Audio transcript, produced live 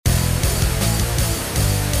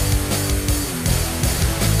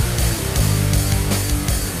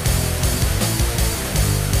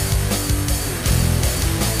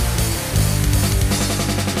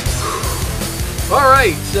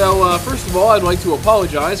So, first of all, I'd like to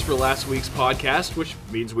apologize for last week's podcast, which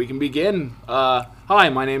means we can begin. Hi,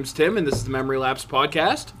 my name's Tim, and this is the Memory Lapse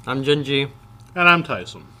Podcast. I'm Jinji. And I'm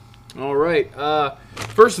Tyson. All right.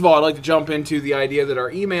 First of all, I'd like to jump into the idea that our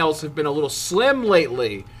emails have been a little slim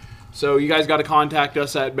lately. So you guys got to contact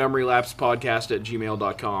us at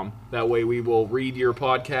memorylapsepodcast@gmail.com. That way we will read your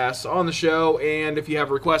podcasts on the show, and if you have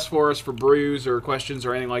requests for us for brews or questions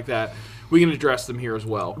or anything like that, we can address them here as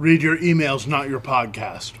well. Read your emails, not your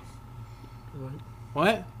podcast.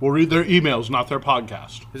 What? We'll read their emails, not their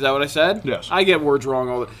podcast. Is that what I said? Yes. I get words wrong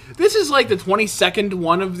all the... This is like the 22nd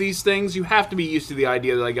one of these things. You have to be used to the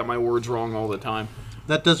idea that I get my words wrong all the time.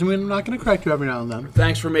 That doesn't mean I'm not going to correct you every now and then.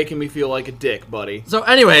 Thanks for making me feel like a dick, buddy. So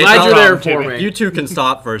anyways, Glad you're there for Timmy. me. you two can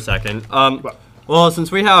stop for a second. Well,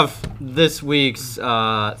 since we have this week's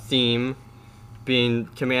theme being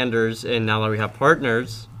commanders, and now that we have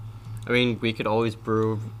partners, I mean, we could always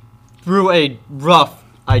brew a rough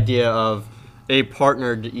idea of a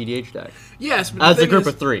partnered EDH deck Yes, but as the a thing group is,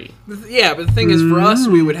 of three. Yeah, but the thing is, for us,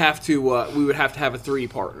 we would have to have a three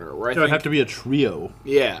partner. Where I It would think, have to be a trio.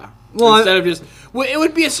 yeah. Well, Instead of just, well, it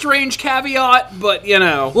would be a strange caveat, but you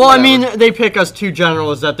know. Well, I whatever. mean, they pick us two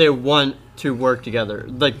generals that they want to work together,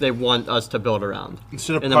 like they want us to build around.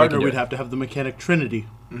 Instead of And then we can partner, do we'd it. have to have the mechanic trinity.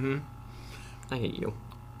 I hate you.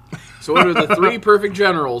 So what are the three perfect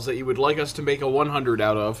generals that you would like us to make a 100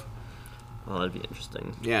 out of? Oh, that'd be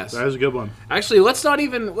interesting. Yes. That is a good one. Actually, let's not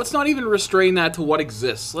even restrain that to what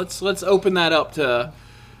exists. Let's open that up to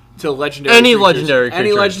legendary Any creatures. legendary Any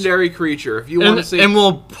creatures. legendary creature. If you want to see, And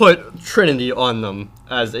we'll put Trinity on them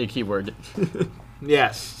as a keyword.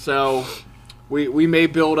 yes. So we may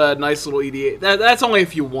build a nice little EDA. That's only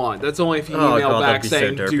if you want. That's only if you Oh, email God, back that'd be so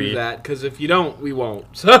saying derpy. do that. Because if you don't, we won't.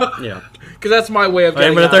 So Yeah. because that's my way of Okay,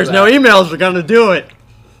 getting but if out there's of no that. emails, we're gonna do it.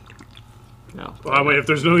 No. Wait, if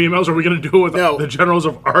there's no emails, are we going to do it with No. the generals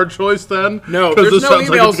of our choice then? No, Because there's this no sounds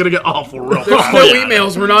like emails. it's going to get awful real There's quick. no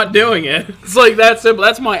emails. We're not doing it. It's like that simple.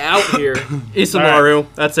 That's my out here. Isamaru,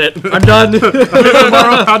 that's it. I'm done.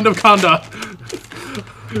 Tomorrow, Kanda Kanda.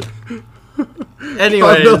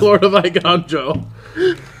 Anyways, The Lord of Iganjo.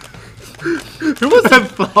 Who was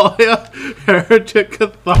that? Thalia, Heretic,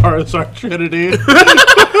 Catharis, our trinity.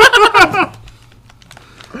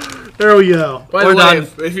 There we go. By We're the way, done.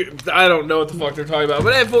 if you, I don't know what the fuck they're talking about,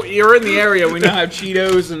 but if you're in the area, we now have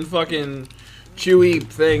Cheetos and fucking chewy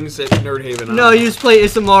things at Nerd Haven. no, you just play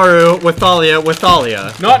Isamaru with Thalia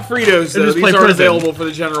Not Fritos though. just These play aren't Prison. available for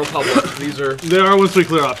the general public. These are. They are once we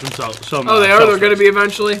clear off some. Oh, they are. They're going to be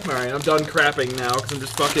eventually. All right, I'm done crapping now because I'm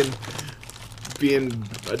just fucking being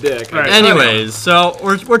a dick. All right. Anyways, so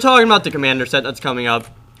we're talking about the commander set that's coming up.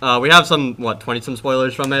 We have some 20-some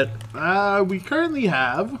spoilers from it. We currently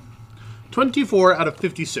have 24 out of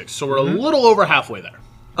 56, so we're a little over halfway there.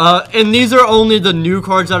 And these are only the new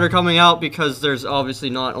cards that are coming out because there's obviously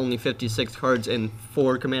not only 56 cards in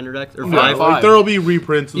 4 commander decks or 5. Five. Like there will be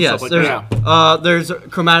reprints and Yes, stuff like there's that. there's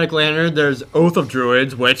Chromatic Lantern, there's Oath of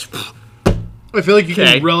Druids, which I feel like you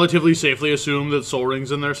Okay. can relatively safely assume that Soul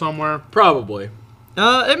Ring's in there somewhere. Probably.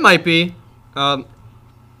 it might be.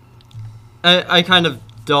 I kind of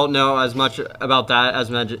don't know as much about that as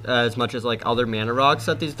much as like other mana rocks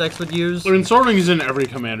that these decks would use. I mean, Soul Ring is in every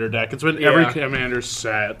commander deck. It's been every Yeah. commander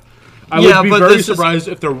set. I Yeah, would be but very this is- surprised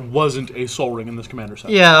if there wasn't a Soul Ring in this commander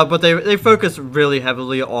set. Yeah, but they focus really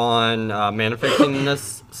heavily on mana fixing in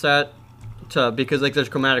this set, because like there's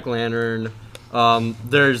Chromatic Lantern,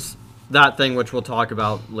 there's that thing which we'll talk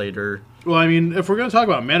about later. Well, I mean, if we're going to talk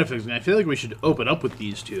about mana fixing, I feel like we should open up with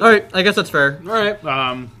these two. All right, I guess that's fair. All right.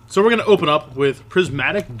 So we're going to open up with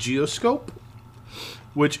Prismatic Geoscope,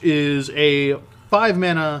 which is a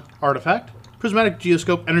 5-mana artifact. Prismatic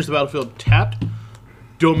Geoscope enters the battlefield tapped.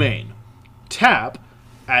 Domain. Tap.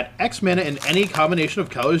 Add X mana in any combination of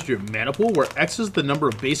colors to your mana pool, where X is the number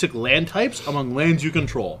of basic land types among lands you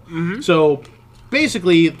control. So,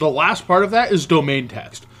 basically, the last part of that is domain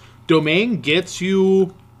text. Domain gets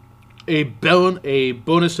you a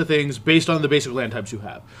bonus to things based on the basic land types you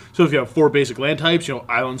have. So if you have 4 basic land types,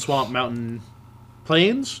 island, swamp, mountain,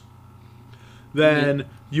 plains, then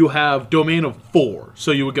you have domain of 4.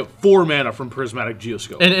 So you would get 4 mana from Prismatic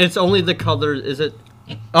Geoscope. And it's only the color. Is it?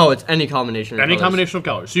 Oh, it's any combination. Of Any colors. combination of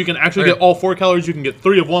colors. So you can actually Okay. get all 4 colors. You can get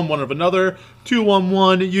 3 of one, 1 of another, 2 on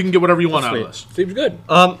 1. You can get whatever you want out of That's this. Seems good.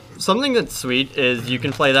 Something that's sweet is you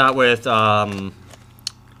can play that with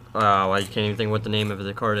I can't even think what the name of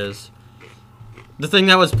the card is. The thing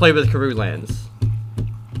that was played with Karoo lands.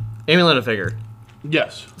 Amulet of Figure.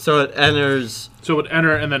 Yes. So it enters, So it would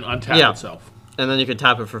enter and then untap Yeah. itself. and then you could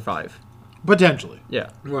tap it for 5. Potentially. Yeah.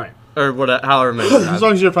 Right. Or however many. you As have.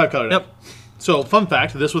 long as you're 5 color. Yep. So, fun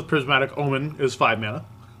fact, this with Prismatic Omen is 5 mana.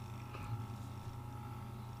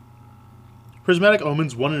 Prismatic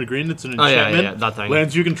Omens, 1 and a green. It's an Oh, enchantment. yeah, that thing.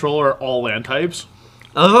 Lands you control are all land types.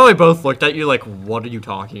 I love how we both looked at you like, what are you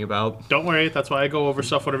talking about? Don't worry, that's why I go over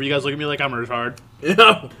stuff whenever you guys look at me like I'm a retard.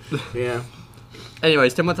 Yeah.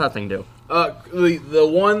 Anyways, Tim, what's that thing do? The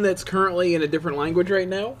one that's currently in a different language right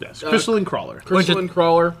now. Yes, Crystalline Crawler. Crystalline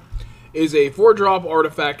Crawler is a 4-drop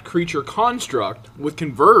artifact creature construct with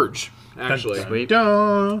Converge. Actually, Sweet.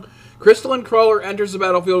 Duh. Crystalline Crawler enters the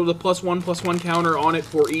battlefield with a +1/+1 counter on it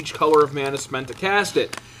for each color of mana spent to cast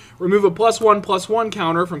it. Remove a +1/+1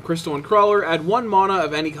 counter from Crystalline Crawler. Add 1 mana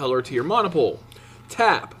of any color to your mana pool.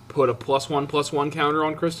 Tap. Put a +1/+1 counter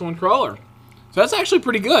on Crystalline Crawler. So that's actually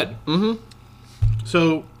pretty good.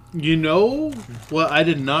 So, you know what I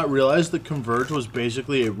did not realize that Converge was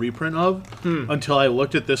basically a reprint of until I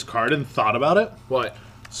looked at this card and thought about it? What?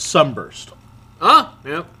 Sunburst. Ah,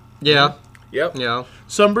 yep. Yeah. Yep. Yeah.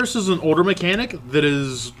 Sunburst is an older mechanic that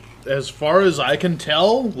is, as far as I can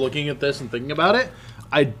tell, looking at this and thinking about it,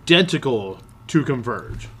 identical to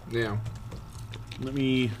Converge. Yeah. Let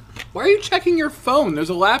me... Why are you checking your phone? There's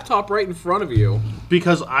a laptop right in front of you.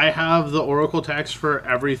 Because I have the Oracle text for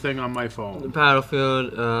everything on my phone.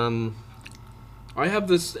 Battlefield, I have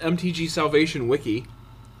this MTG Salvation wiki.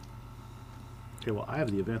 Okay, well, I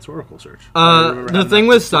have the Advanced Oracle search. I remember the having thing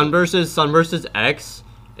that. with Sunburst is X,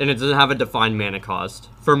 and it doesn't have a defined mana cost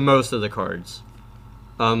for most of the cards.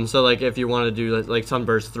 So like if you want to do like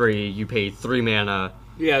Sunburst 3, you pay 3 mana.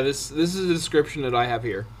 Yeah, this is the description that I have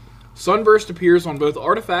here. Sunburst appears on both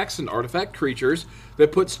artifacts and artifact creatures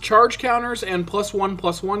that puts charge counters and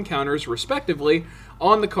 +1/+1 counters, respectively,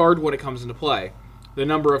 on the card when it comes into play. The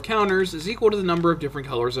number of counters is equal to the number of different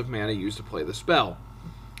colors of mana used to play the spell.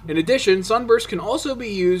 In addition, Sunburst can also be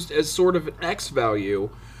used as sort of an X value.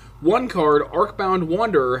 One card, Arcbound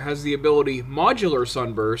Wanderer, has the ability Modular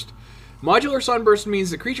Sunburst. Modular Sunburst means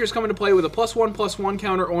the creatures come into play with a +1/+1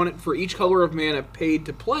 counter on it for each color of mana paid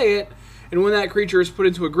to play it, and when that creature is put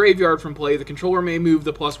into a graveyard from play, the controller may move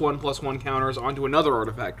the +1/+1 counters onto another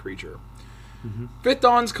artifact creature. Fifth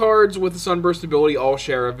Dawn's cards with the Sunburst ability all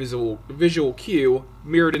share a visual cue,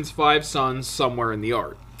 Mirrodin's 5 Suns somewhere in the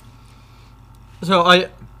art. So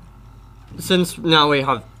since now we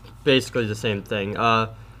have basically the same thing,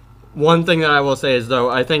 one thing that I will say is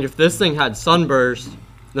though, I think if this thing had Sunburst,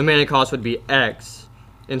 the mana cost would be X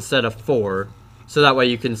instead of 4, so that way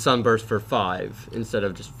you can Sunburst for 5 instead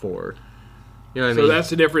of just 4. You know what I mean? So that's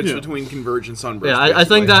the difference Yeah. between Converge and Sunburst. Yeah, I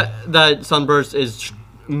think basically. that Sunburst is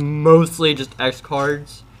mostly just X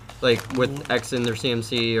cards, like with X in their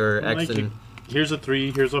CMC or X Like, in... here's a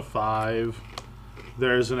 3, here's a 5,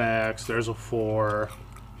 there's an X, there's a 4,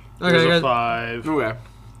 Okay, there's a guys. 5. Okay.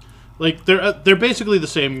 Like, they're basically the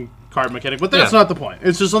same card mechanic, but that's Yeah. not the point.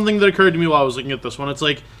 It's just something that occurred to me while I was looking at this one. It's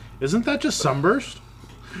like, isn't that just Sunburst?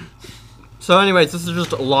 So anyways, this is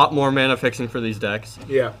just a lot more mana fixing for these decks.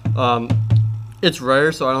 Yeah. It's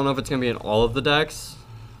rare, so I don't know if it's going to be in all of the decks,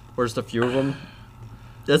 or just a few of them.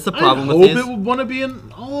 That's the I problem hope with these. it would want to be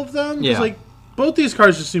in all of them. 'Cause, Yeah. like, both these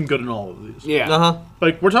cards just seem good in all of these. Yeah. Uh-huh.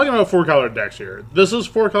 Like, we're talking about 4-color decks here. This is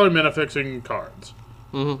 4-color mana fixing cards.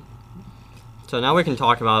 So now we can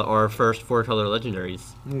talk about our first 4-color legendaries.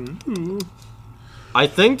 I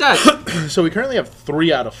think that... So we currently have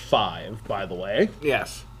 3 out of 5, by the way.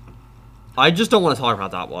 Yes. I just don't want to talk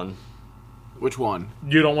about that one. Which one?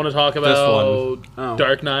 You don't want to talk one. about Oh.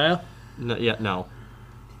 Dark Naya? No, yeah, no.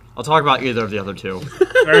 I'll talk about either of the other two.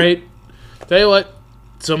 All right. Tell you what.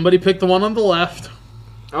 Somebody pick the one on the left.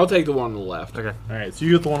 I'll take the one on the left. Okay. All right, so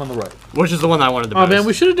you get the one on the right. Which is the one I wanted the Oh most. man,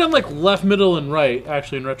 we should have done like left, middle, and right.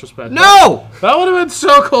 Actually, in retrospect, No! that would have been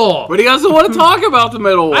so cool. But he doesn't want to talk about the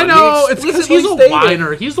middle one. I know He it's because explicitly he's a stated-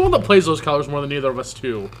 whiner. He's the one that plays those colors more than either of us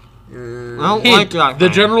too. I don't Hey, like that. the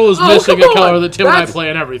kind. general is Oh, missing come a color on. that Tim and I That's- play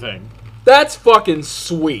in everything. That's fucking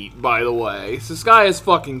sweet, by the way. This guy is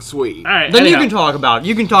fucking sweet. All right, Then you anyhow. can talk about it.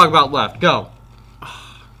 You can talk about left. Go.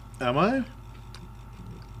 Am I? In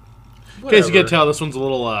Whatever. case you can't tell, this one's a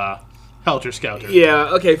little helter skelter. Yeah,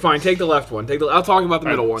 okay, fine. Take the left one. I'll talk about the All right,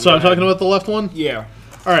 middle one. So Go I'm talking ahead. about the left one. Yeah.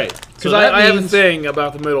 All right, Because so I have a means- thing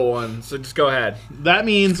about the middle one, so just go ahead. That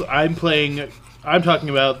means I'm talking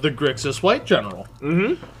about the Grixis White General.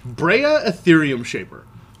 Mm-hmm. Brea Ethereum Shaper.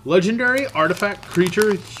 Legendary artifact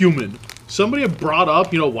creature human. Somebody had brought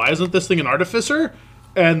up, why isn't this thing an artificer?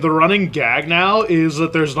 And the running gag now is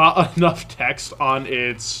that there's not enough text on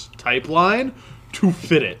its type line to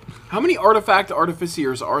fit it. How many artifact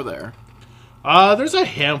artificiers are there? There's a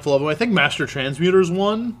handful of them. I think Master Transmuter's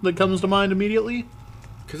one that comes to mind immediately.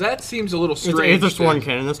 Because that seems a little Is strange. Aether to- Sworn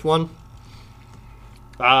Canonist one?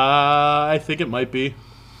 I think it might be.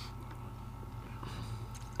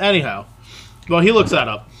 Anyhow, well, he looks that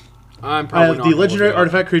up. I'm probably not The gonna legendary look it up.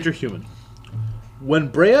 artifact creature human. When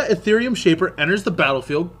Brea Ethereum Shaper enters the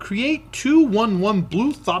battlefield, create 2/1/1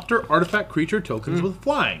 blue Thopter artifact creature tokens with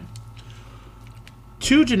flying.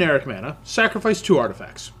 2 generic mana, sacrifice 2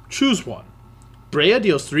 artifacts. Choose one. Brea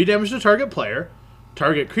deals 3 damage to target player.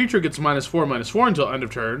 Target creature gets -4/-4 until end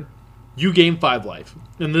of turn. You gain 5 life.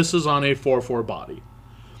 And this is on a 4/4 body.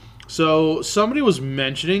 So somebody was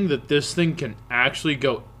mentioning that this thing can actually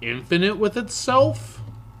go infinite with itself.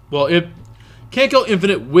 Well, it can't go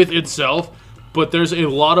infinite with itself, but there's a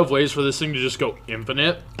lot of ways for this thing to just go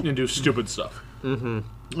infinite and do stupid stuff.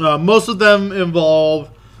 Most of them involve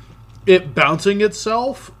it bouncing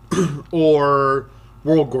itself or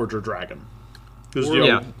World Gorger Dragon.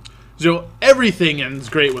 So everything ends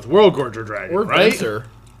great with World Gorger Dragon, Or right? Venser.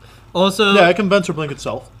 Also, Yeah, it can Venser blink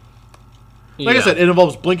itself. Like I said, it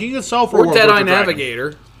involves blinking itself or Or World Deadeye Gorger Dragon.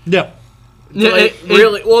 Navigator. Yeah. Like,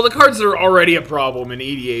 really, well, the cards that are already a problem in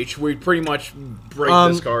EDH, we pretty much break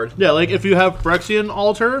this card. Yeah, like if you have Phyrexian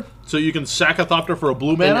Altar, so you can sack a Thopter for a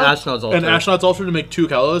blue mana. Ashnod's Altar. And Ashnod's Altar to make 2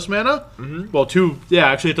 colorless mana. Well, 2, yeah,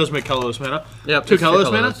 actually it does make colorless mana. Yep, 2 it's 2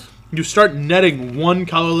 colorless mana. colorless. You start netting 1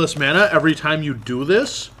 colorless mana every time you do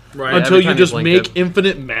this. Right. Until every you time just blink make it.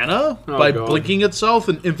 infinite mana by God. blinking itself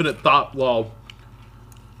and infinite thought. Well,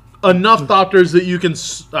 enough Thopters that you can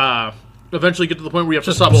eventually get to the point where you have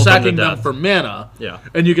Just to stop bolt them to sacking them death. for mana. Yeah.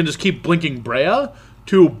 And you can just keep blinking Brea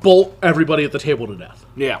to bolt everybody at the table to death.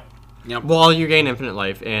 Yeah. Yep. Well, you gain infinite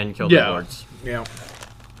life and kill the Yeah. boards. Yeah.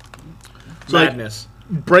 So, like, Madness.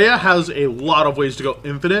 Brea has a lot of ways to go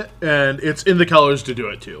infinite, and it's in the colors to do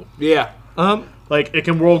it too. Yeah. Like, it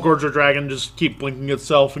can World Gorger Dragon, just keep blinking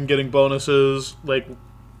itself and getting bonuses. Like,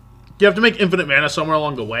 you have to make infinite mana somewhere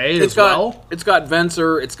along the way as well. It's got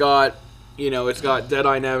Venser. It's got it's got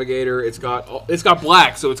Deadeye Navigator. It's got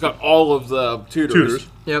black, so it's got all of the tutors.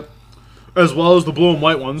 Yep. As well as the blue and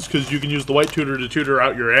white ones, because you can use the white tutor to tutor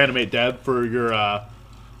out your Animate Dead for your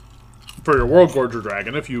World Gorger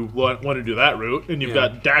Dragon if you want to do that route. And you've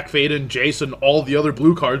got Dak Fade and Jace and all the other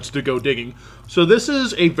blue cards to go digging. So this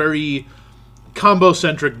is a very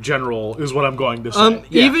combo-centric general, is what I'm going to say.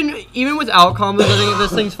 Even without combos, I think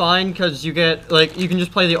this thing's fine because you get you can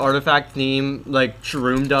just play the artifact theme like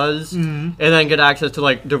Shroom does, and then get access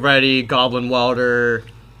to the Ready, Goblin Welder,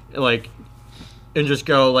 and just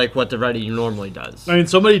go what the Ready normally does. I mean,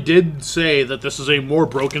 somebody did say that this is a more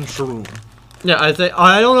broken Shroom. Yeah,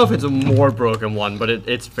 I don't know if it's a more broken one, but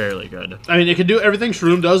it's fairly good. I mean, it can do everything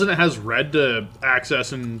Shroom does, and it has red to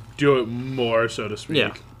access and do it more, so to speak.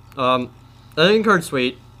 Yeah. I think card's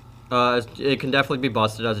sweet. It can definitely be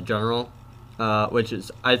busted as a general, which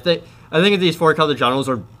is I think these 4 color generals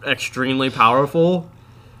are extremely powerful,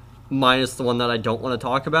 minus the one that I don't want to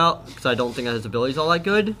talk about because I don't think his ability's all that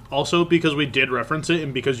good. Also, because we did reference it,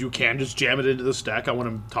 and because you can just jam it into this deck, I want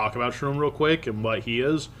to talk about Shroom real quick and what he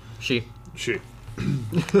is. Shroom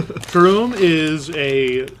is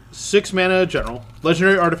a 6 mana general,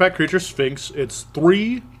 legendary artifact creature Sphinx. It's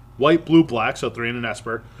 3 white, blue, black, so 3 in an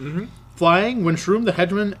Esper. Flying, when Shroom the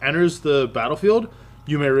Hegemon enters the battlefield,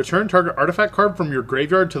 you may return target artifact card from your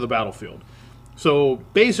graveyard to the battlefield. So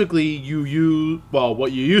basically,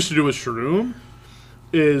 what you used to do with Shroom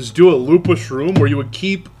is do a loop with Shroom where you would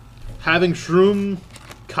keep having Shroom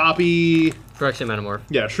copy. Phyrexian Metamorph.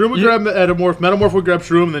 Yeah, Shroom would grab Metamorph, Metamorph would grab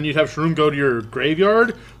Shroom, and then you'd have Shroom go to your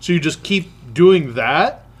graveyard. So you just keep doing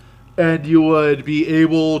that, and you would be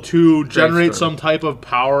able to generate some type of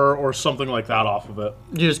power or something like that off of it.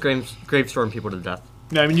 You just Gravestorm people to death.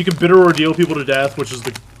 Yeah, I mean, you can Bitter Ordeal people to death, which is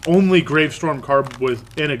the only Gravestorm card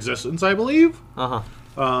in existence, I believe.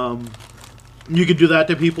 You could do that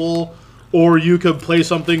to people, or you could play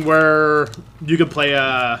something where you could play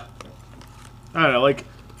I don't know, like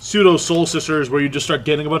Pseudo Soul Sisters, where you just start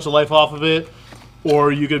getting a bunch of life off of it,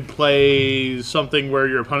 or you could play something where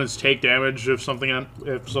your opponents take damage if something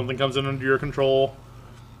comes in under your control.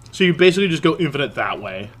 So you basically just go infinite that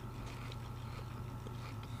way.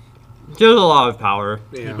 Gives a lot of power.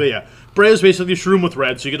 Yeah. But yeah, Brea is basically Shroom with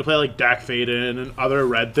red, so you get to play Dak Faden and other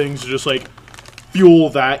red things to just fuel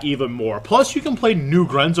that even more. Plus, you can play New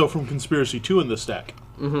Grenzo from Conspiracy 2 in this deck.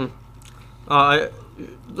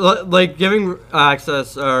 Giving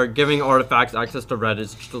access or giving artifacts access to red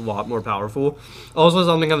is just a lot more powerful. Also,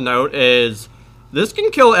 something of note is this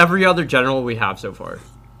can kill every other general we have so far.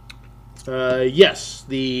 Yes,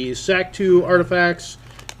 the Sack 2 artifacts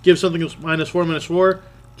give something -4/-4,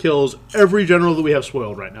 kills every general that we have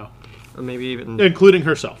spoiled right now, Or maybe even including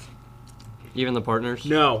herself. the partners.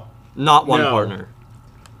 No. Not one No. partner.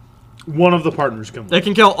 One of the partners can They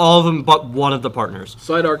can kill all of them but one of the partners.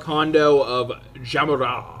 Sidar Kondo of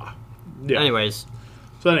Jamara. Yeah. Anyways,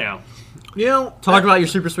 So anyhow, talk about your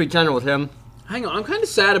super sweet general with him. Hang on, I'm kind of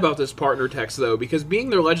sad about this partner text, though, because being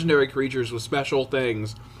their legendary creatures with special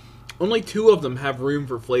things, only 2 of them have room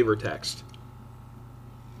for flavor text.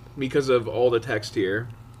 Because of all the text here.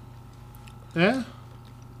 Yeah.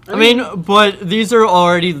 I mean, but these are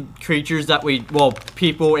already creatures that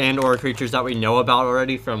people and or creatures that we know about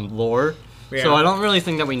already from lore. Yeah. So I don't really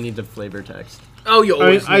think that we need the flavor text. Oh, you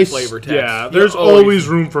always need flavor text. Yeah, there's always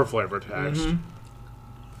room for flavor text. Mm-hmm.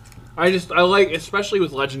 I like, especially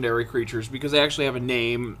with legendary creatures, because they actually have a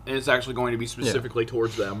name, and it's actually going to be specifically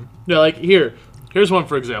towards them. Yeah, like here's one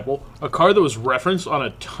for example. A card that was referenced on a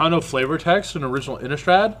ton of flavor text in original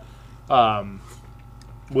Innistrad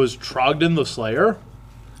was Trogdon the Slayer.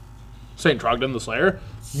 Saint Trogdon the Slayer.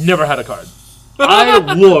 Never had a card.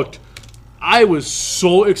 I was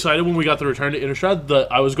so excited when we got the return to Innistrad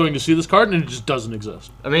that I was going to see this card, and it just doesn't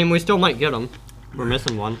exist. I mean, we still might get them. We're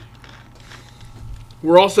missing one.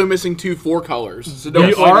 We're also missing 2 4-colors. So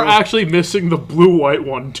We are actually missing the blue-white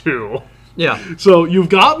one, too. Yeah. So you've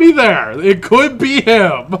got me there. It could be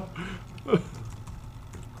him.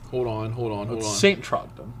 Hold on. It's Saint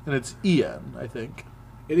Trogdon, and it's Ian, I think.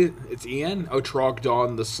 It's Ian? Oh,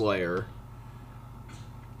 Trogdon the Slayer.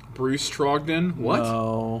 Bruce Trogdon? What?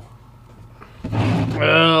 No.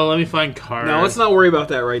 Well, let me find cards. No, let's not worry about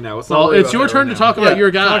that right now. Well, it's your turn to talk about your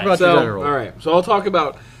guy. talk about the general. All right, so I'll talk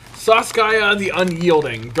about Saskaya the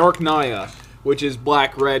Unyielding, Dark Naya, which is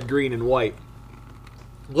black, red, green, and white.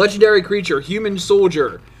 Legendary creature, human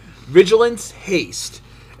soldier, vigilance, haste.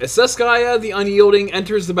 As Saskaya the Unyielding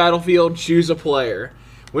enters the battlefield, choose a player.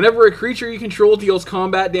 Whenever a creature you control deals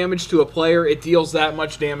combat damage to a player, it deals that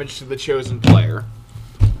much damage to the chosen player.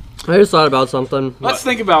 I just thought about something. Let's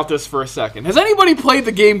think about this for a second. Has anybody played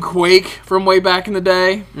the game Quake from way back in the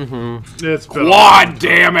day? Mm-hmm. It's been Quad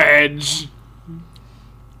damage!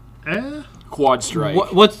 Eh? Quad strike.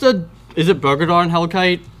 Is it Bogadon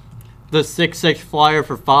Hellkite? The 6/6 flyer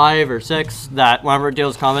for 5 or 6 that whenever it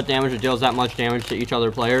deals combat damage, it deals that much damage to each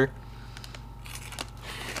other player.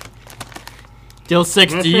 Deals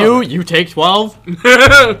 6 to you, you take 12.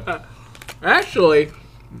 Actually...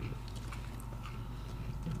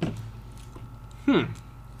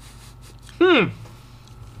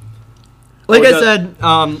 Like I that-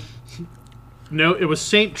 said, No, it was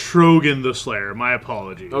Saint Trogan the Slayer. My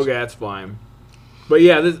apologies. Okay, that's fine. But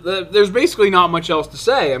yeah, there's basically not much else to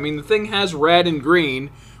say. I mean, the thing has red and green,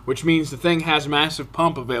 which means the thing has massive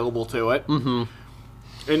pump available to it. Mm-hmm.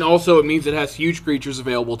 And also it means it has huge creatures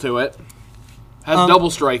available to it. Has double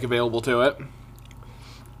strike available to it.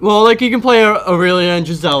 well, like you can play Aurelia and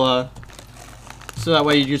Gisela, so that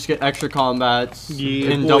way you just get extra combats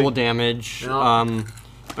and boy. double damage. Yeah.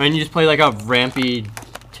 And you just play like a rampy,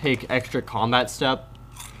 take extra combat step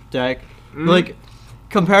deck. Like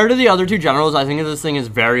compared to the other 2 generals, I think this thing is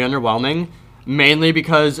very underwhelming. Mainly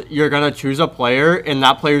because you're gonna choose a player, and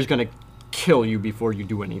that player's gonna kill you before you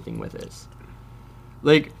do anything with it.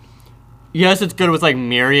 Like, yes, it's good with like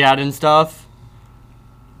Myriad and stuff,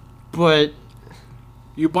 but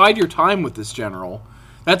You bide your time with this general.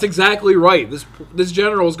 That's exactly right. This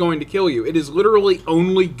general is going to kill you. It is literally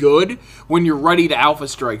only good when you're ready to alpha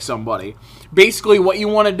strike somebody. Basically, what you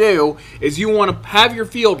want to do is you want to have your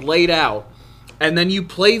field laid out, and then you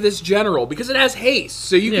play this general because it has haste,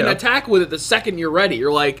 so you can attack with it the second you're ready.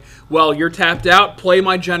 You're like, well, you're tapped out. Play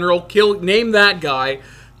my general. Name that guy.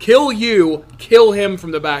 Kill you. Kill him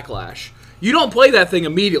from the backlash. You don't play that thing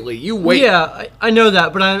immediately. You wait. yeah, I know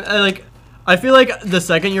that, but I feel like the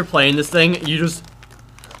second you're playing this thing, you just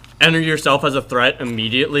enter yourself as a threat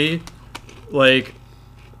immediately. Like,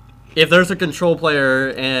 if there's a control player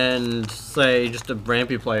and, say, just a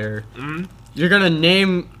rampy player, you're going to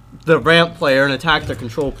name the ramp player and attack the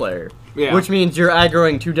control player. Yeah. Which means you're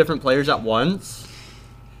aggroing 2 different players at once.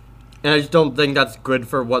 And I just don't think that's good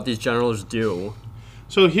for what these generals do.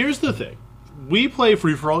 So here's the thing. We play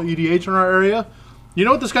free-for-all EDH in our area. You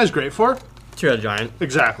know what this guy's great for? 2-headed giant.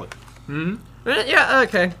 Exactly. Yeah,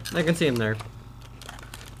 okay. I can see him there.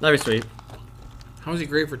 That'd be sweet. How is he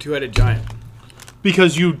great for 2-headed giant?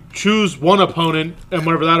 Because you choose one opponent, and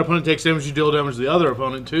whenever that opponent takes damage, you deal damage to the other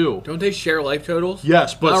opponent, too. Don't they share life totals?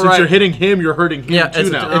 Yes, but All since right. you're hitting him, you're hurting him, Yeah, too,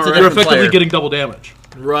 now. it's a You're different effectively player. getting double damage.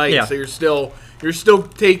 Right. Yeah. So you're still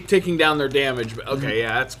taking down their damage. But okay,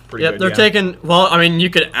 yeah, that's pretty Yep, good. they're yeah. taking. Well, I mean, you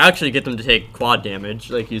could actually get them to take quad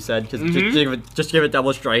damage, like you said, because just give it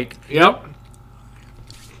double strike. Yep.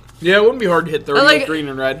 Yeah, it wouldn't be hard to hit 30 I like- with green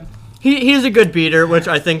and red. He's a good beater, which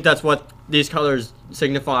I think that's what these colors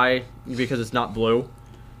signify because it's not blue.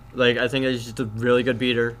 Like, I think it's just a really good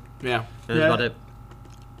beater, Yeah. and that's Yeah. about it.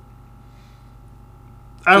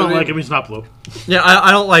 I don't So like then- him. He's not blue. Yeah,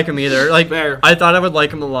 I don't like him either. Like, Fair. I thought I would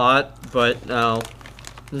like him a lot, but no.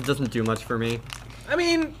 It doesn't do much for me. I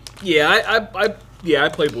mean, yeah, I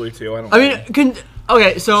play blue too. I don't. I mean,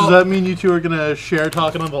 okay, so Does that mean you two are gonna share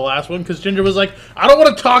talking on the last one? Because Ginger was like, I don't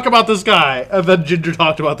want to talk about this guy, and then Ginger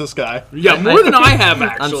talked about this guy. yeah, more than I have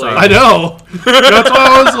actually. sorry. I know. That's why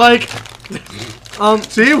I was like,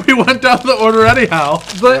 see, we went down the order anyhow.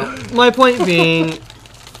 But my point being,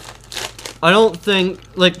 I don't think,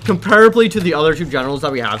 like, comparably to the other two generals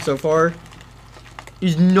that we have so far,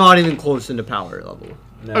 he's not even close into power level.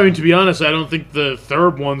 No. I mean, to be honest, I don't think the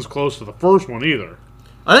third one's close to the first one either.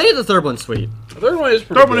 I think the third one's sweet. The third one is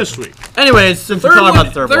pretty Third good. one is sweet. Anyways, since we're Third, talking one,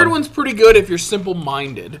 about the third one. one's pretty good if you're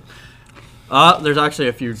simple-minded. There's actually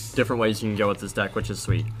a few different ways you can go with this deck, which is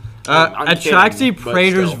sweet. I'm Atraxi kidding, but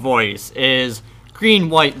Praetor's still. Voice is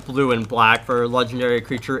green, white, blue, and black for legendary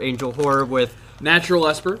creature Angel Horror with Natural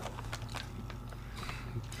Esper.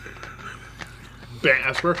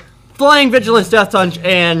 Asper. Flying, Vigilance, Death Touch,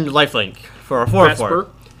 and Lifelink for a 4/4. Vesper.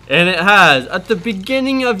 And it has at the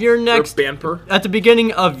beginning of your Or next Banper. at the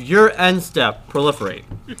beginning of your end step, proliferate.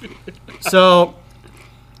 So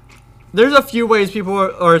there's a few ways people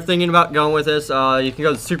are thinking about going with this. You can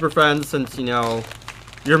go Super Friends since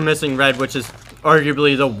you're missing red, which is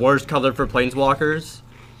arguably the worst color for planeswalkers.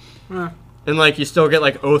 And like you still get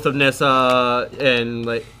like Oath of Nissa and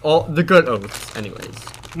like all the good oaths, anyways.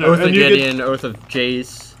 No, Oath of and you Gideon, Oath of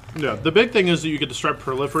Jace. Yeah, the big thing is that you get to start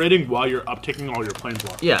proliferating while you're upticking all your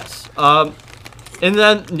planeswalkers. Yes. And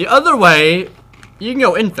then the other way, you can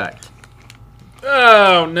go Infect.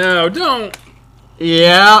 Oh no! Don't.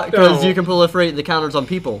 Yeah, because No. you can proliferate the counters on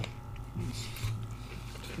people.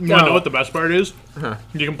 You want to No. know what the best part is? Huh.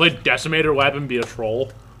 You can play Decimator Web and be a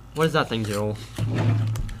troll. What does that thing do?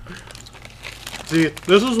 See,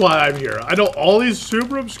 this is why I'm here. I know all these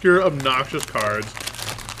super obscure, obnoxious cards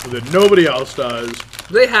that nobody else does,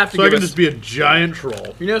 They have to so I give can us. just be a giant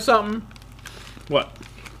troll. You know something? What?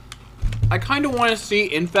 I kind of want to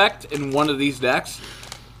see Infect in one of these decks,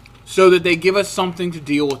 so that they give us something to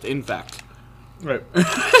deal with Infect. Right.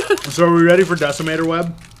 So are we ready for Decimator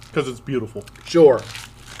Web? Because it's beautiful. Sure. Hit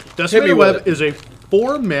me Decimator with Web it. is a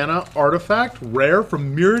 4-mana artifact rare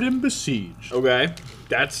from Mirrodin Besieged. Okay.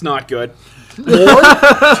 That's not good. Or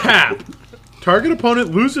tap. Target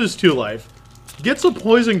opponent loses 2 life, gets a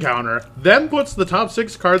poison counter, then puts the top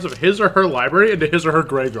 6 cards of his or her library into his or her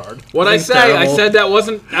graveyard. What I That's say? I terrible. said that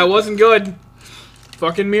wasn't good.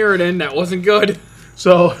 Fucking Mirrodin, that wasn't good.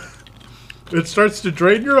 So it starts to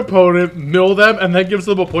drain your opponent, mill them, and then gives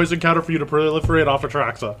them a poison counter for you to proliferate off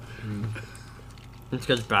Atraxa. It's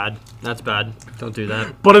just bad. That's bad. Don't do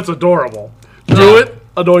that. But it's adorable. Do it,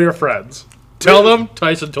 annoy your friends. Tell them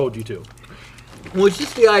Tyson told you to. Well, it's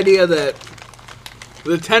just the idea that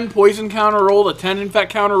the 10 poison counter roll, the 10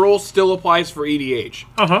 infect counter roll still applies for EDH,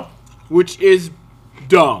 Uh-huh. which is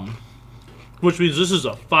dumb. Which means this is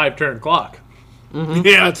a 5-turn clock.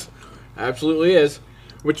 Yeah, it absolutely is.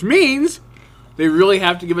 Which means they really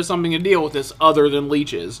have to give us something to deal with this other than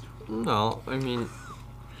leeches. No, I mean,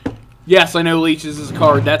 Yes, I know leeches is a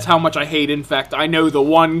card. That's how much I hate infect. I know the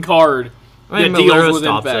one card I mean, that deals Malira with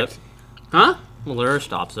stops infect. it. Huh? Malira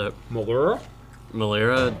stops it. Malura?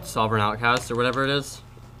 Malira, Sovereign Outcast, or whatever it is.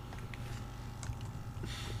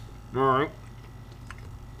 Alright.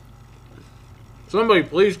 Somebody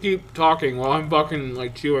please keep talking while I'm fucking,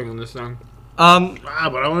 like, chewing on this thing. But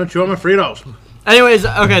I want to chew on my Fritos. Anyways,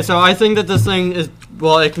 okay, so I think that this thing is,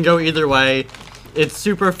 well, it can go either way. It's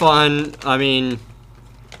super fun. I mean,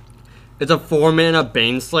 it's a 4-mana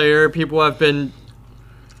Baneslayer. People have been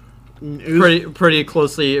pretty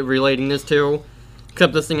closely relating this to.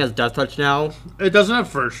 Except this thing has Death Touch now. It doesn't have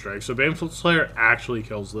first strike, so Baneslayer actually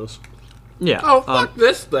kills this. Yeah. Oh, fuck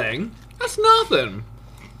this thing. That's nothing.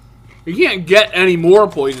 You can't get any more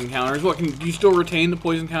poison counters. What, can you still retain the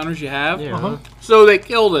poison counters you have? Yeah. So they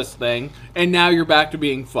kill this thing, and now you're back to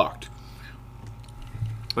being fucked.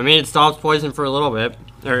 I mean, it stops poison for a little bit.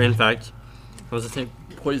 Or infect. What was it say?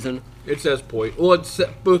 Poison. It says poison. Well, it's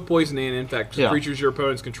both poison and infect. Yeah. Creatures your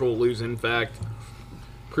opponents control lose infect.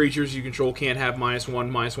 Creatures you control can't have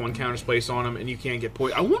 -1/-1 counters placed on them, and you can't get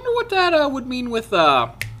poison. I wonder what that would mean with,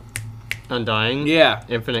 Undying. yeah.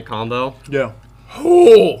 Infinite combo. Yeah.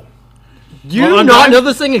 Oh! Do you Well, not Undying- know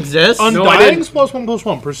this thing exists? No, I Undying's didn't.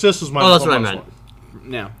 +1/+1. Persist is Oh, that's what I -1/+1. meant.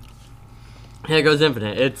 No. Yeah, it goes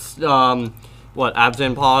infinite. It's, what,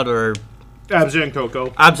 Abzan Pod or Abzan Coco.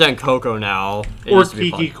 Abzan Coco now. It Or used to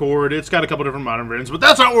be Kiki Pod. Cord. It's got a couple different modern variants, but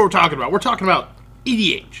that's not what we're talking about. We're talking about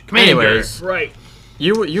EDH. Commander. Anyways, Right.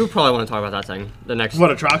 you probably want to talk about that thing. The next. What,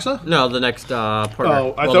 Atraxa? No, the next partner. Oh, I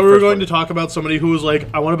Well, thought the we were first going to partner. talk about somebody who was like,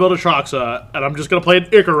 I want to build Atraxa, and I'm just going to play an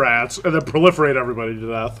Icarats, and then proliferate everybody to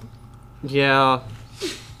death. Yeah.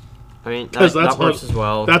 I mean, Because that works as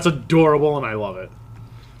well. That's adorable, and I love it.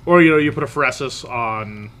 Or, you put a Phoresis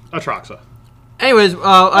on Atraxa. Anyways,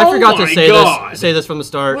 I Oh forgot to my say God. this from the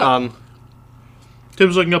start. What?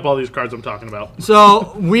 Tim's looking up all these cards I'm talking about.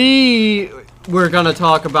 So we're gonna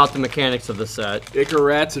talk about the mechanics of the set.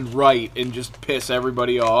 Icarats and right and just piss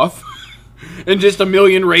everybody off. And just a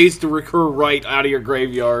million rays to recur right out of your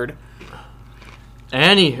graveyard.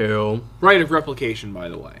 Anywho, Right of replication, by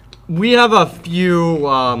the way. we have a few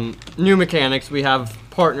new mechanics. We have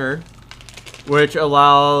partner, which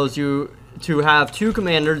allows you to have two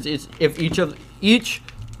commanders if each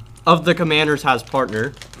of the commanders has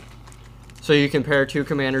partner. So you can pair two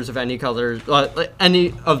commanders of any color,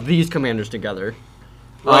 any of these commanders together.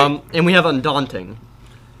 Right. And we have Undaunting,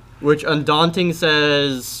 which Undaunting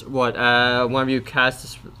says whenever you cast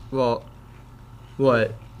this,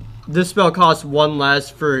 this spell costs one less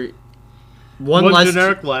for one less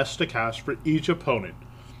generic less to cast for each opponent.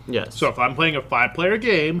 Yes. So if I'm playing a 5-player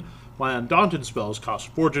game, my Undaunted spells cost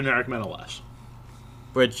 4 generic mana less.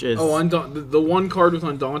 Which is the one card with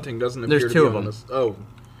Undaunting doesn't appear There's to two be of on them. this. Oh.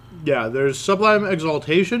 Yeah, there's Sublime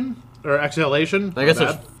Exaltation, or Exhalation. I guess my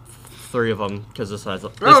there's bad. 3 of them because this has.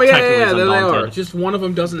 Oh, yeah, technically is there they are. Undaunted. Just one of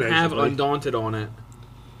them doesn't have Basically. Undaunted on it.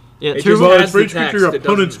 Yeah, It two. just Well, has it's for the each creature text, your it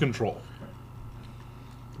opponents doesn't- control.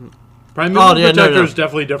 Primeval Protector no. is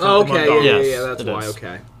definitely different Oh, from okay, Undaunted. Yes, that's it why, is.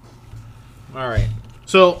 okay. Alright.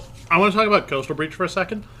 So, I want to talk about Coastal Breach for a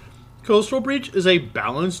second. Coastal Breach is a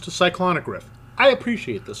balanced Cyclonic Rift. I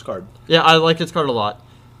appreciate this card. Yeah, I like this card a lot.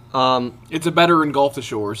 It's a better Engulf the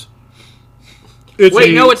Shores. It's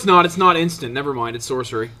Wait, no, it's not. It's not instant. Never mind. It's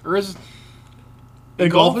sorcery. Or is it?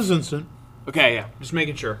 Engulf is instant. Okay, yeah. Just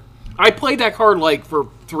making sure. I played that card, for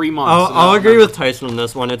 3 months. and I I'll don't agree remember. with Tyson on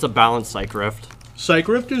this one. It's a balanced Psych Rift. Psych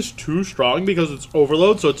Rift is too strong because it's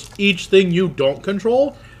overload, so it's each thing you don't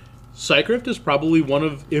control. Psych Rift is probably one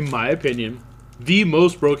of, in my opinion, the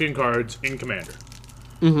most broken cards in Commander.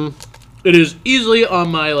 Mm-hmm. It is easily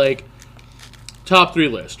on my, top 3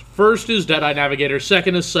 list. First is Deadeye Navigator,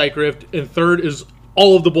 second is Psych Rift, and third is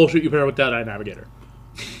all of the bullshit you pair with Deadeye Navigator.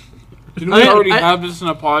 Didn't we I- already I- have this in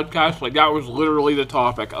a podcast? That was literally the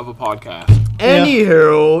topic of a podcast.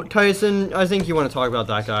 Anywho, Tyson, I think you want to talk about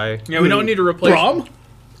that guy. Yeah, we don't need to replace... Braum?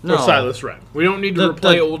 No, Or Silas Wren? We don't need to The-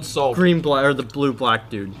 replay the old Salt. green-black or the blue-black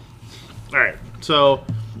dude. Alright, so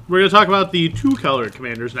we're going to talk about the 2-color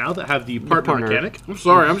commanders now that have the partner partner. mechanic. I'm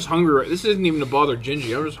sorry, I'm just hungry. This isn't even to bother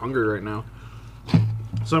Gingy. I'm just hungry right now.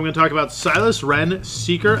 So I'm going to talk about Silas Wren,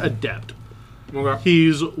 Seeker Adept. Okay.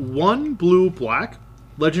 He's 1 blue-black,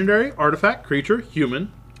 legendary, artifact, creature,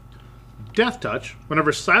 human. Death Touch.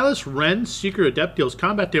 Whenever Silas Wren, Seeker Adept deals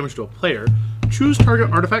combat damage to a player, choose target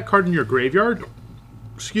artifact card in your graveyard.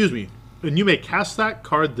 And you may cast that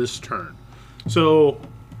card this turn. So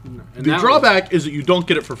And the that drawback is that you don't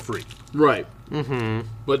get it for free. Right. Mm-hmm.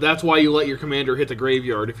 But that's why you let your commander hit the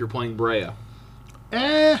graveyard if you're playing Brea.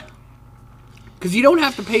 Because you don't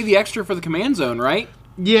have to pay the extra for the command zone, right?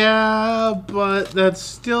 Yeah, but that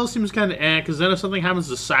still seems kind of because then if something happens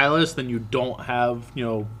to Silas, then you don't have,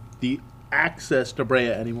 the access to Brea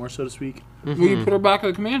anymore, so to speak. Well, you put her back in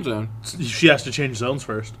the command zone. She has to change zones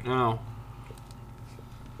first. Oh.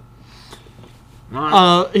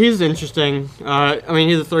 He's interesting. He's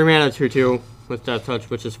a 3-mana 2/2 with Death Touch,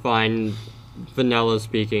 which is fine, vanilla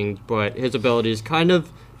speaking, but his ability is kind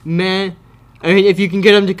of meh. I mean, if you can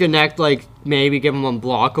get him to connect, maybe give him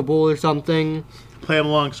unblockable or something. Play him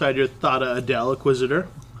alongside your Thada Adele Inquisitor.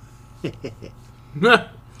 Am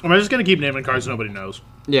I just going to keep naming cards nobody knows?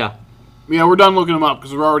 Yeah. Yeah, we're done looking them up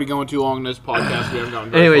because we're already going too long in this podcast. We haven't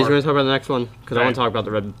gotten very Anyways, you far. want to talk about the next one? Because I want Right. to talk about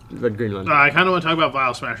the red-green one. I kind of want to talk about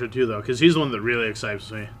Vile Smasher too, though, because he's the one that really excites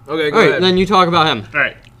me. Okay, go Alright, ahead. then you talk about him. All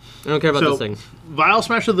right. I don't care about So, this thing. Vile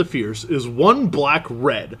Smasher the Fierce is 1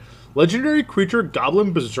 black-red, legendary creature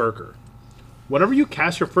Goblin Berserker. Whenever you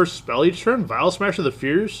cast your first spell each turn, Vile Smasher the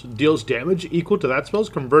Fierce deals damage equal to that spell's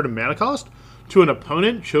converted mana cost to an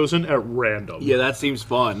opponent chosen at random. Yeah, that seems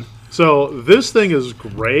fun. So this thing is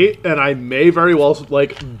great, and I may very well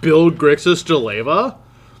build Grixis Deleva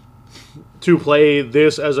to play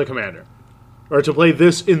this as a commander, or to play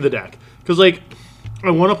this in the deck. Because I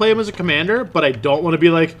want to play him as a commander, but I don't want to be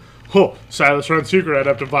Silas Wren Secret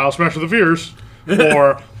Adept of Vile Smasher the Fierce,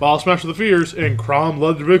 or Vile Smasher the Fierce and Crom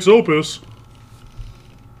Ludwig's Opus.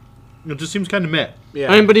 It just seems kind of meh.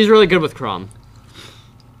 Yeah. But he's really good with Crom.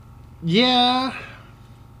 Yeah.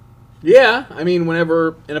 Yeah,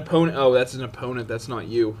 whenever an opponent... Oh, that's an opponent. That's not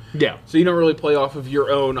you. Yeah. So you don't really play off of your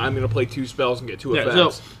own, I'm going to play 2 spells and get 2 Yeah,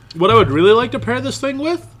 effects. so what I would really like to pair this thing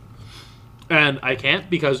with, and I can't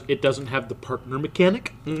because it doesn't have the partner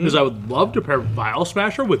mechanic, is I would love to pair Vile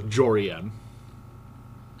Smasher with Jorian.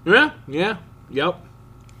 Yeah. Yep.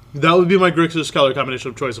 That would be my Grixis color combination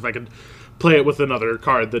of choice if I could play it with another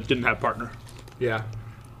card that didn't have partner. Yeah.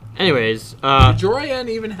 Anyways, Did Jorian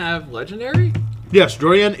even have legendary? Yes,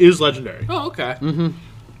 Dorian is legendary. Oh, okay.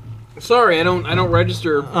 Sorry, I don't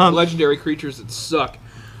register legendary creatures that suck.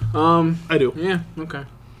 I do. Yeah. Okay.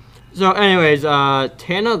 so anyways,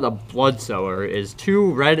 Tana the Bloodsower is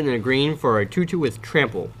 2 red and a green for a 2/2 with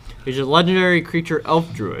trample. He's a legendary creature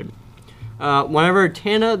elf druid. Whenever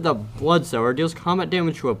Tana the Bloodsower deals combat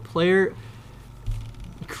damage to a player,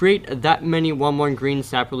 create that many 1/1 green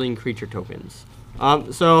sapling creature tokens.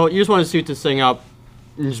 So you just want to suit this thing up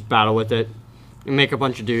and just battle with it and make a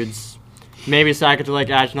bunch of dudes. Maybe sack it to like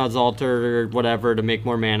Ashnod's Altar or whatever to make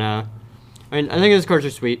more mana. I mean, I think these cards are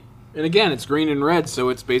sweet. And again, it's green and red, so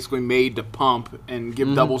it's basically made to pump and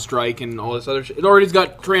give double strike and all this other shit. It already's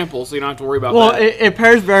got trample, so you don't have to worry about Well, that. it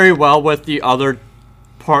pairs very well with the other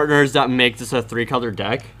partners that make this a 3-color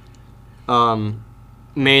deck.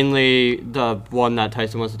 Mainly the one that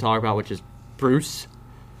Tyson wants to talk about, which is Bruce.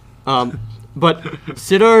 But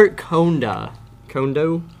Sidar Kondo.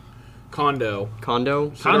 Kondo. Kondo? Kondo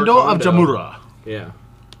of Kondo. Jamura. Yeah.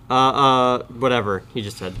 Whatever he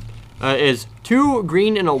just said. Is 2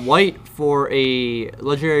 green and a white for a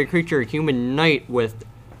legendary creature, human knight with,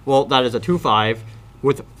 well, that is a 2/5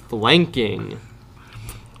 with flanking.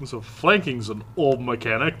 So flanking's an old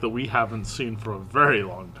mechanic that we haven't seen for a very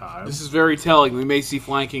long time. This is very telling. We may see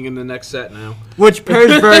flanking in the next set now. Which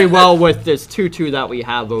pairs very well with this 2/2 that we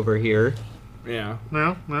have over here. Yeah.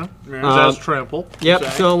 Yeah. That's trample. Yep,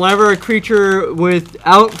 Okay. so whenever a creature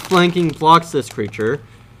without flanking blocks this creature...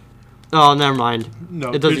 Oh, never mind. No,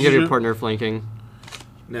 It doesn't give your creatures- partner flanking.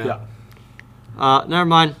 No. Yeah. Never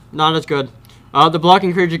mind. Not as good. The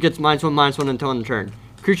blocking creature gets -1/-1 until end of turn.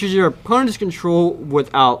 Creatures your opponents control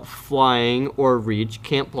without flying or reach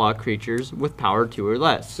can't block creatures with power 2 or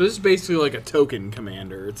less. So this is basically like a token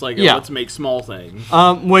commander. It's like, Yeah. let's make small things.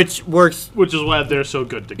 Which works... Which is why they're so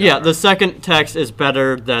good together. Yeah, the second text is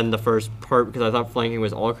better than the first part because I thought flanking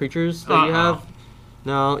was all creatures that you have.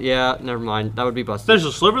 No, yeah, never mind. That would be busted. There's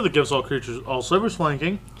a sliver that gives all slivers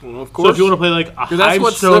flanking. Well, of So course. if you want to play like a Because that's hive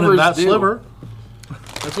what stone in slivers that do. sliver,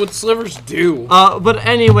 That's what slivers do. But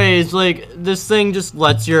anyways, like, this thing just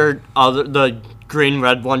lets the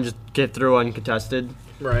green-red one just get through uncontested.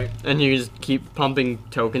 Right. And you just keep pumping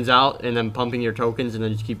tokens out, and then pumping your tokens, and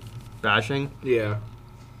then just keep bashing. Yeah.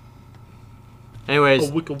 Anyways,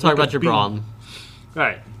 A wicka talk wicka about your bean. Braum.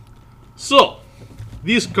 Alright. So,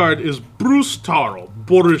 this card is Bruce Taro,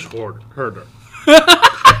 Boris Herder.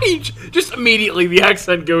 Just immediately the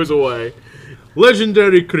accent goes away.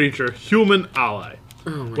 Legendary creature, human ally.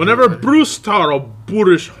 Whenever Bruce Taro,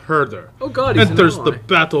 Boris Herder, Oh god, he's enters an the ally.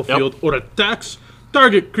 battlefield or attacks,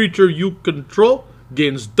 target creature you control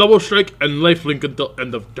gains double strike and lifelink until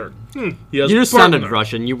end of turn. He has You just partner. sounded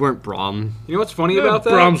Russian. You weren't Braum. You know what's funny Yeah, about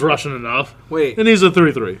that? Brahm's Russian enough. Wait. And he's a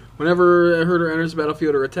 3/3. Whenever a herder enters the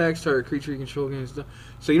battlefield or attacks, target creature you control gains.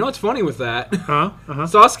 So you know what's funny with that? Huh?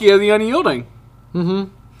 Saskia the Unyielding.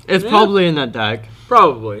 It's Yeah. probably in that deck.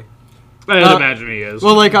 Probably. I'd imagine he is.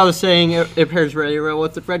 Well, like I was saying, it pairs very well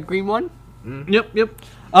with the red-green one. Yep.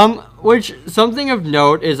 Which, something of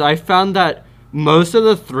note is I found that most of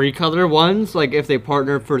the 3-color ones, like if they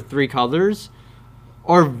partner for 3 colors,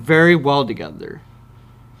 are very well together.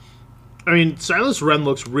 I mean, Silas Wren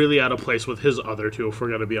looks really out of place with his other two, if we're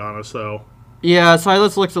going to be honest, though. Yeah,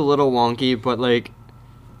 Silas looks a little wonky, but like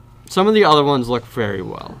some of the other ones look very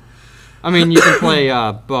well. I mean, you can play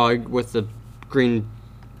Bug with the green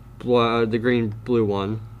blue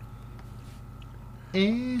one,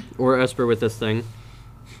 or Esper with this thing.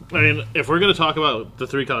 I mean, if we're going to talk about the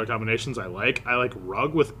 3-color combinations I like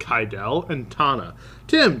Rug with Kydel and Tana.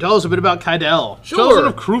 Tim, tell us a bit about Kydel. Sure. Tell us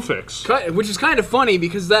about Crufix. Which is kind of funny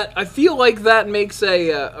because that I feel like that makes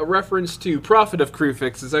a reference to Prophet of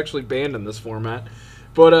Crufix is actually banned in this format.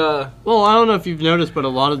 But Well, I don't know if you've noticed, but a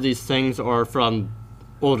lot of these things are from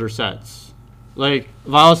older sets. Like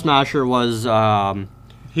Vile Smasher was.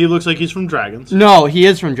 He looks like he's from Dragons. No, he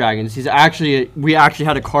is from Dragons. We actually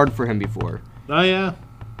had a card for him before. Oh, yeah.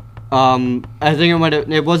 I think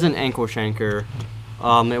it wasn't Ankle Shanker.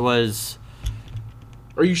 It was.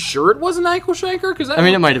 are you sure it wasn't Ankle Shanker? Because I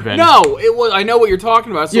mean, it might have been. No, it was. I know what you're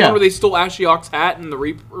talking about. It's the Yeah. one where they stole Ashiok's hat in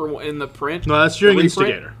the print. No, that's during The reprint?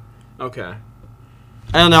 Instigator. Okay.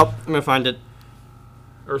 I don't know. I'm gonna find it.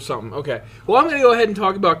 Or something. Okay. Well, I'm going to go ahead and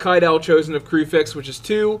talk about Kydel, Chosen of Crufix, which is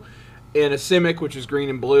 2, and a Simic, which is green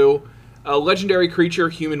and blue. A legendary creature,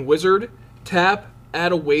 human wizard. Tap,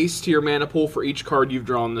 add a waste to your mana pool for each card you've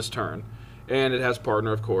drawn this turn. And it has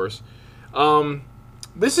partner, of course.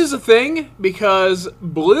 This is a thing because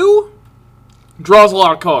blue draws a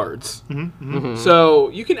lot of cards. Mm-hmm. So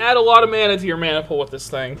you can add a lot of mana to your mana pool with this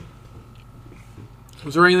thing.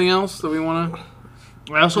 Is there anything else that we want to...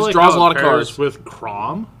 I also Just like draws how a lot it of pairs cards. with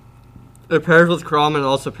Crom, It pairs with Crom and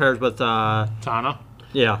also pairs with, Tana.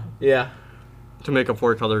 yeah, Yeah. to make a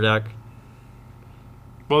 4-color deck.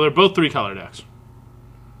 Well, they're both 3-color decks.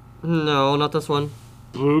 No, not this one.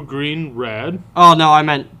 Blue, green, red. Oh, no, I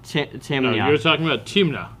meant No, Tamnia. you're talking about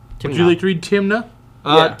Timna. Would Timna. you like to read Timna?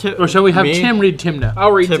 Yeah. Or shall we have me? Tim read Timna?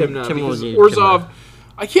 I'll read Tim Timna will because read Orzhov... Timna.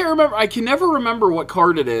 I can't remember... I can never remember what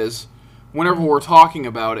card it is whenever we're talking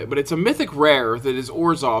about it, but it's a mythic rare that is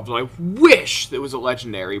Orzhov, and I wish that was a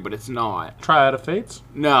legendary, but it's not. Triad of Fates.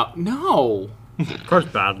 No. No. Card's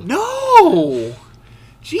bad. No!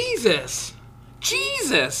 Jesus!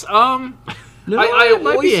 No, I it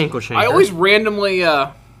might always, be Ankle Shanker. I always randomly,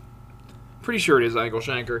 pretty sure it is Ankle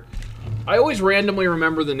Shanker. I always randomly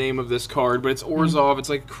remember the name of this card, but it's Orzhov. It's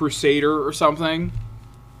like Crusader or something.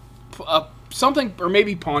 Something, or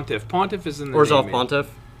maybe Pontiff. Pontiff is in the Orzhov name. Pontiff.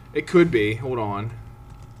 It could be. Hold on.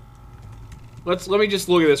 Let me just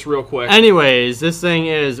look at this real quick. Anyways, this thing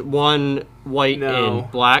is 1 white No.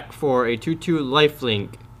 and black for a 2/2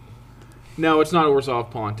 lifelink. No, it's not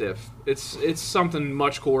Orzhov Pontiff. It's something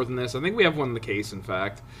much cooler than this. I think we have one in the case, in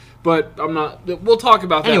fact. But I'm not... We'll talk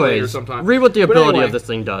about that later Anyways, sometime. read what the But ability anyway, of this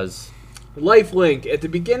thing does. Lifelink. At the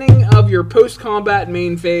beginning of your post-combat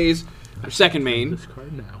main phase, or second main, This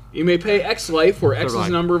card now. you may pay X life, where X is right.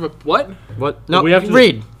 the number of a... What? What? No, we have to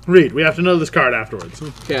read. Read. We have to know this card afterwards.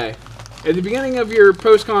 Okay. At the beginning of your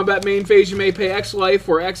post-combat main phase, you may pay X life,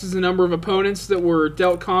 where X is the number of opponents that were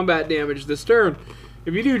dealt combat damage this turn.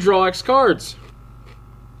 If you do, draw X cards.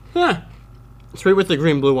 Huh. Straight with the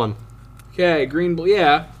green-blue one. Okay, green, blue,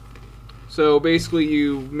 yeah. So basically,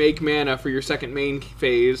 you make mana for your second main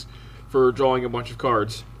phase for drawing a bunch of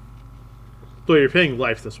cards. So you're paying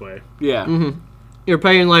life this way. Yeah. Mm-hmm. You're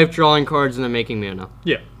paying life, drawing cards, and then making mana.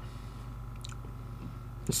 Yeah.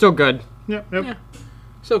 It's still good. Yep. Yeah.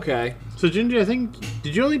 It's okay. So Gingy, I think,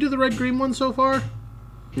 did you only do the red-green one so far?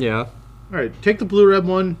 Yeah. All right, take the blue-red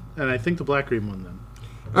one, and I think the black-green one then.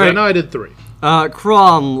 All right. I know I did 3.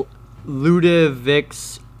 Crom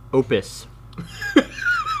Ludovic's Opus.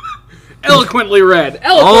 Eloquently read.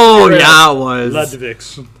 Oh, Eloquently read. yeah, it was.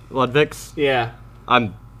 Ludwig's. Ludwig's? Yeah.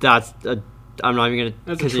 I'm not even gonna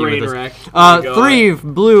That's a continue train with this. wreck. Oh my God. 3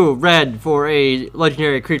 blue, red for a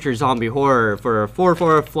legendary creature zombie horror for a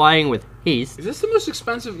 4/4 flying with haste. Is this the most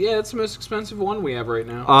expensive? Yeah, it's the most expensive one we have right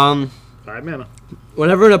now. 5 mana.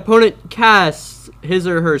 Whenever an opponent casts his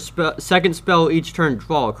or her second spell each turn,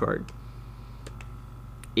 draw a card.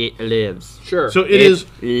 It lives. Sure. So it is.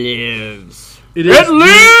 Lives. It is. It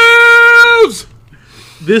lives!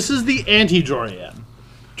 This is the anti-Jorian.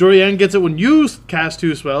 Jorian gets it when you cast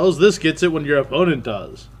 2 spells. This gets it when your opponent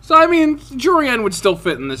does. So, I mean, Jorian would still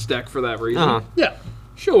fit in this deck for that reason. Uh-huh. Yeah.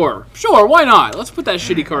 Sure, why not? Let's put that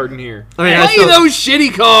shitty card in here. I mean, Play those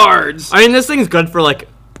shitty cards! I mean, this thing's good for like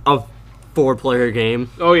a 4-player game.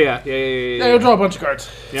 Oh, yeah. Yeah, you'll draw a bunch of cards.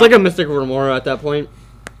 It's like a Mystic Remora at that point.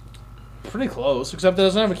 Pretty close, except it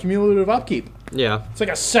doesn't have a cumulative upkeep. Yeah. It's like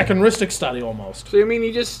a second Ristic study almost. So, I mean,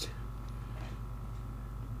 you just,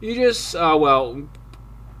 well,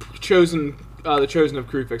 the Chosen of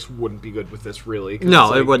Krufix wouldn't be good with this, really. 'Cause No,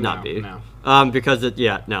 it's like, it would not be. Because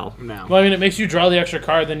no. No. Well, I mean, it makes you draw the extra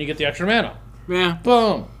card, then you get the extra mana. Yeah.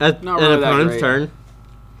 Boom. At Not an really that opponent's great.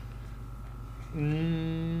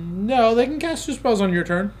 turn. No, they can cast 2 spells on your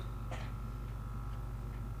turn.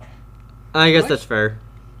 I guess that's fair.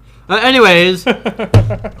 Anyways,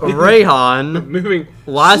 Rayhan, Moving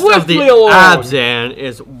last of the swiftly along. Abzan,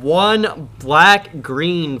 is 1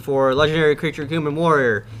 black-green for legendary creature human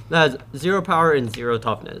warrior that has 0 power and 0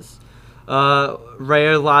 toughness.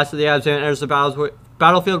 Raya, last of the Abzan, enters the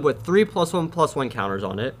battlefield with 3 +1/+1 counters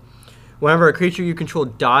on it. Whenever a creature you control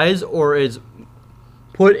dies or is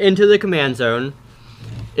put into the command zone,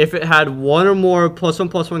 if it had 1 or more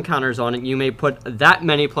 +1/+1 counters on it, you may put that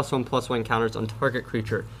many +1/+1 counters on target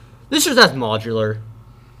creature. This just has modular.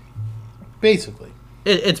 Basically.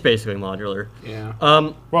 It's basically modular. Yeah.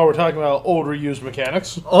 While we're talking about old reused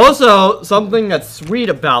mechanics. Also, something that's sweet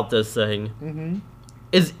about this thing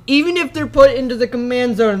is even if they're put into the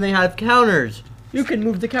command zone and they have counters, you can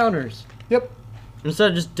move the counters Yep.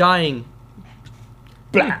 instead of just dying.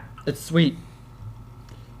 Blah. It's sweet.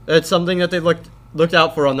 It's something that they looked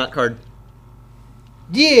out for on that card.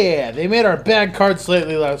 Yeah, they made our bad card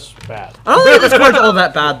slightly less bad. I don't think this card's all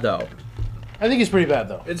that bad though. I think he's pretty bad,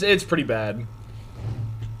 though. It's pretty bad.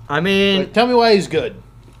 I mean, Like, tell me why he's good.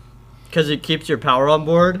 because it keeps your power on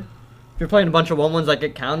board. If you're playing a bunch of 1/1s that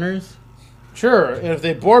get counters. Sure, and if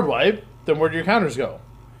they board wipe, then where do your counters go?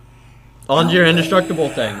 On your indestructible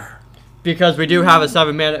thing. Because we do have a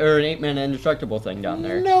 7-mana or an 8-mana indestructible thing down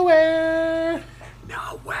there. Nowhere.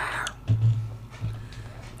 Nowhere.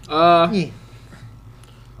 Yeah.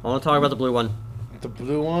 I want to talk about the blue one. The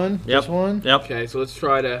blue one? Yep. This one? Yep. Okay, so let's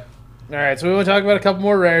try to. Alright, so we want to talk about a couple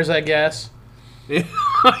more rares, I guess.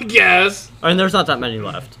 I guess. I mean, there's not that many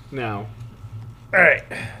left. No. Alright,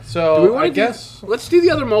 Do we so wanna I do- guess... Let's do the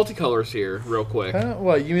other multicolors here, real quick.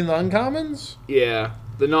 What, you mean the uncommons? Yeah,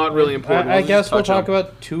 the not really important I ones. guess we'll touch talk 'em.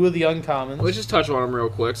 about 2 of the uncommons. Let's just touch on them real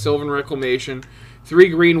quick. Sylvan Reclamation. 3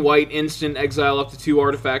 green, white, instant, exile up to 2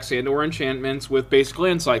 artifacts and or enchantments with basic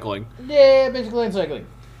land cycling. Yeah, basically land cycling.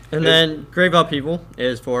 And then Grave Upheaval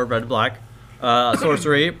is for red and black.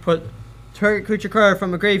 Sorcery, put target creature card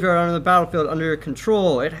from a graveyard onto the battlefield under your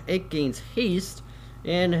control. It gains haste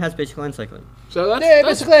and it has basic land cycling. So that's, Yeah,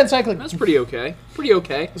 that's, basic land cycling. that's pretty okay. Pretty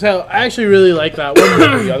okay. So I actually really like that one more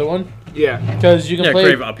than the other one. Yeah. Because you can Yeah, play...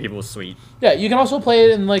 Grave Upheaval is sweet. Yeah, you can also play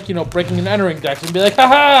it in, like, breaking and entering decks and be like,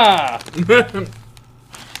 haha!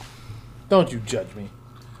 Don't you judge me.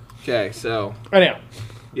 Okay, so Anyhow,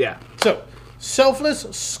 yeah. so, Selfless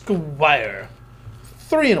Squire.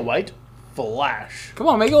 3 and a white. Flash. Come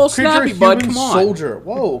on, make it a little Creature, snappy, human, bud. Come on. soldier.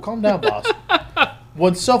 Whoa, calm down, boss.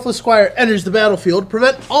 When Selfless Squire enters the battlefield,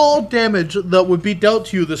 prevent all damage that would be dealt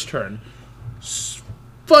to you this turn.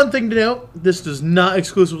 Fun thing to note, this does not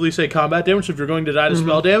exclusively say combat damage, so if you're going to die to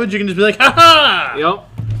spell damage, you can just be like, haha!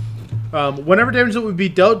 Yep. Whenever damage that would be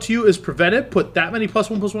dealt to you is prevented, put that many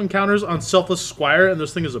 +1/+1 counters on Selfless Squire, and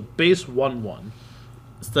this thing is a base 1/1.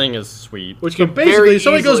 This thing is sweet. Which So can basically, very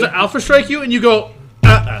somebody goes easily- to Alpha Strike you, and you go,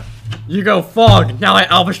 uh-uh. You go Fog, now I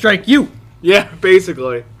Alpha Strike you! Yeah,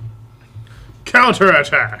 basically.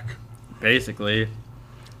 Counterattack. Basically.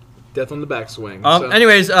 Death on the backswing. so.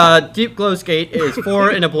 Anyways, Deep Glow Skate is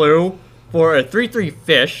 4 in a blue for a 3/3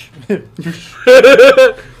 fish.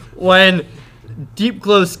 When Deep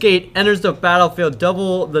Glow Skate enters the battlefield,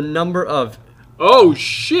 double the number of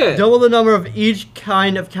each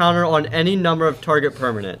kind of counter on any number of target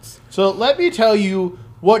permanents. So let me tell you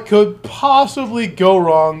what could possibly go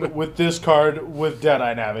wrong with this card with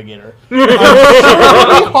Deadeye Navigator. I'm sure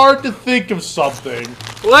it'd be hard to think of something.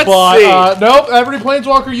 Let's But, see. nope, every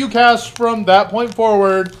Planeswalker you cast from that point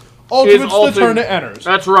forward, ultimate's the turn it enters.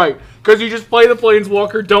 That's right. Because you just play the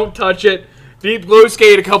Planeswalker, don't touch it, Deep Glow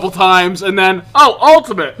Skate a couple times, and then, oh,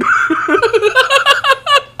 ultimate!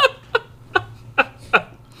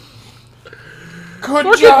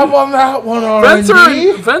 Good job on that one,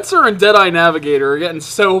 RNG. Venser and Deadeye Navigator are getting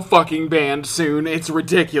so fucking banned soon, it's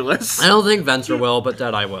ridiculous. I don't think Venser will, but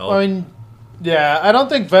Deadeye will. I mean, yeah, I don't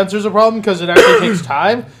think Venser's a problem because it actually takes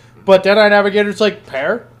time. But Deadeye Navigator's like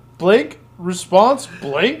pair, blink, response,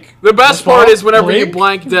 blink. The best part is whenever blink. you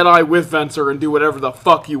blank Deadeye with Venser and do whatever the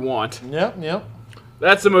fuck you want. Yep.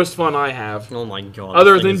 That's the most fun I have. Oh my god.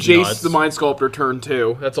 Other this thing than is Jace nuts. the Mind Sculptor turn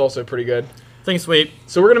 2. That's also pretty good. Thing's sweet.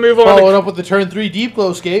 So we're going to move on Following to, up with the turn 3 Deep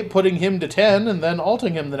Glow Skate, putting him to 10, and then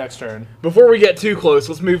alting him the next turn. before we get too close,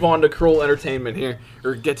 let's move on to Cruel Entertainment here.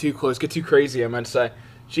 Or get too close, get too crazy, I meant to say.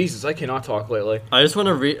 Jesus, I cannot talk lately. I just want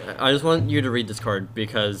to read. I just want you to read this card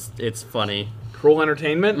because it's funny. Cruel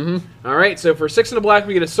Entertainment? Mm-hmm. Alright, so for 6 and a black,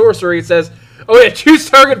 we get a sorcery. It says, oh yeah, choose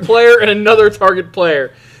target player and another target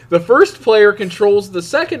player. The first player controls the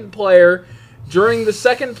second player during the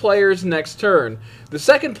second player's next turn. The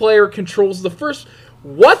second player controls the first...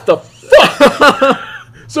 What the fuck?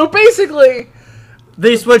 So basically,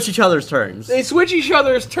 They switch each other's turns. they switch each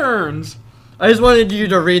other's turns. I just wanted you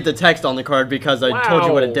to read the text on the card because I told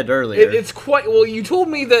you what it did earlier. It's quite... Well, you told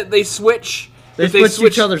me that they switch... they that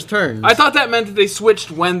switch each other's turns. I thought that meant that they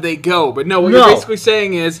switched when they go, but no, what No. you're basically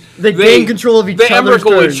saying is... They gain control of each They other's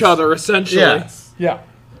Emrakul turns. each other, essentially. Yes. Yeah.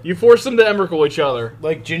 You force them to Emrakul each other.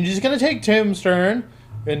 Like, Gingy's going to take Tim's turn,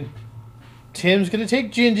 and Tim's going to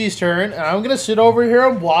take Gingy's turn, and I'm going to sit over here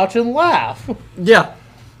and watch and laugh. Yeah.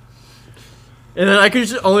 And then I could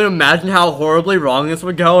just only imagine how horribly wrong this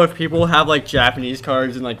would go if people have like Japanese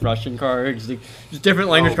cards and like Russian cards, like, just different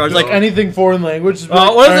language cards. Like Like, anything foreign language.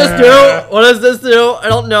 what does this do? What does this do? I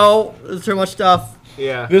don't know. There's too much stuff.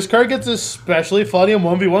 Yeah. This card gets especially funny in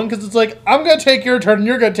 1v1 because it's like, I'm going to take your turn and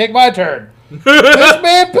you're going to take my turn. This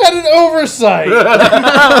man had an oversight.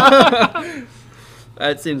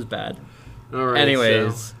 That seems bad. All right.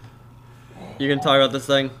 Anyways, you can talk about this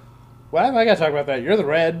thing. Why have I got to talk about that? You're the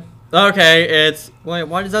red. Okay, it's wait.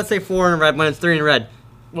 Why does that say 4 in red when it's 3 in red?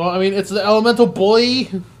 Well, I mean, it's the elemental boy.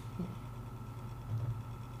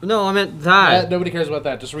 No, I meant that. Nobody cares about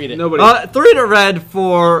that. Just read it. Nobody. 3 to red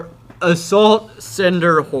for Assault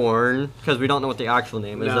Cinderhorn, because we don't know what the actual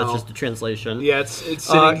name is. No. That's just the translation. Yeah, it's sitting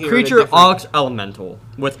here. in a Creature different- Ox Elemental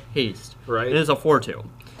with haste. Right. It is a 4/2.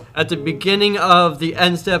 At the beginning of the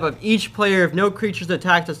end step of each player, if no creatures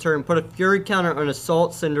attack this turn, put a Fury counter on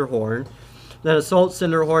Assault Cinderhorn. Then Assault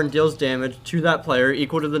Cinderhorn deals damage to that player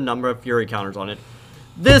equal to the number of Fury counters on it.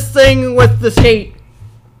 This thing with the skate.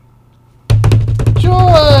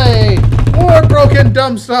 Joy! More broken,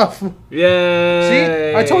 dumb stuff.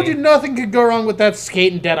 Yay! See? I told you nothing could go wrong with that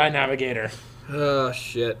skate and Deadeye Navigator. Oh,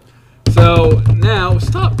 shit. So, now,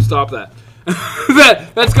 stop that.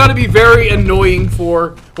 That's got to be very annoying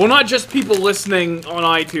for, well, not just people listening on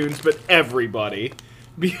iTunes, but everybody.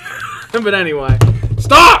 But anyway,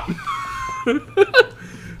 stop!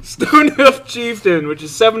 Stonehoof Chieftain, which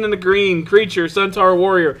is 7 in the green, creature, Centaur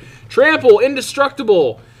Warrior. Trample,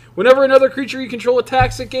 indestructible. Whenever another creature you control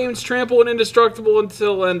attacks, it gains trample and indestructible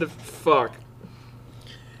until end of fuck.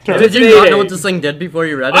 Did you not know what this thing did before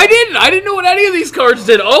you read it? I didn't know what any of these cards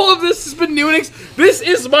did. All of this has been new and this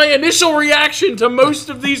is my initial reaction to most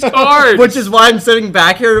of these cards. Which is why I'm sitting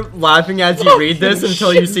back here laughing as you read this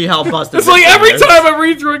until you see how busted it's like every time I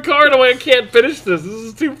read through a card, I'm like, I can't finish this. This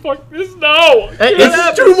is too no.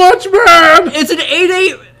 It's too much, man! It's an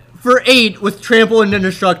 8/8 for 8 with trample and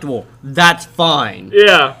indestructible. That's fine.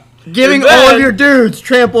 Yeah. Giving all of your dudes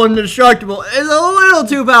trample and indestructible is a little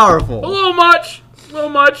too powerful. A little much,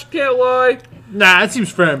 can't lie. Nah, it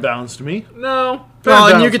seems fair and balanced to me. No.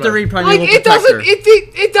 Oh, and you get to read Primeval Like, Protector.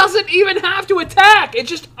 it doesn't even have to attack. It's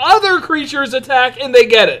just other creatures attack and they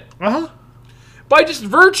get it. Uh-huh. By just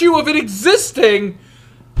virtue of it existing.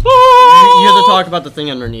 You have to talk about the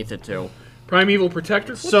thing underneath it, too. Primeval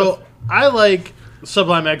Protector? So, I like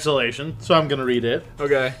Sublime Exhalation, so I'm going to read it.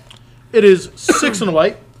 Okay. It is 6 and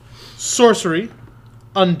white, sorcery,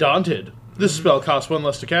 Undaunted. This spell costs 1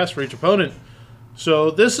 less to cast for each opponent.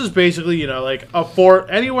 So this is basically, you know, like a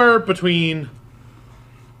 4, anywhere between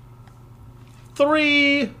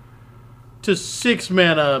 3 to 6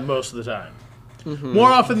 mana most of the time. More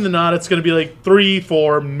often than not, it's going to be like 3,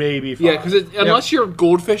 4, maybe 5. Yeah, because unless you're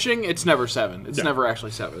goldfishing, it's never 7. It's never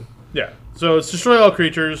actually 7. Yeah. So it's destroy all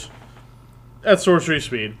creatures at sorcery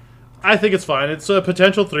speed. I think it's fine. It's a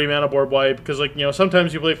potential 3 mana board wipe because, like, you know,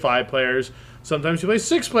 sometimes you play 5 players, sometimes you play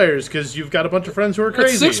 6 players because you've got a bunch of friends who are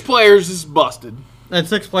crazy. 6 players is busted. And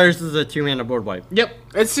 6 players is a 2 mana board wipe. Yep.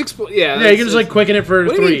 It's 6. Yeah, you can just like quicken it for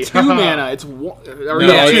what 3. do you mean 2 mana? It's 1. Or,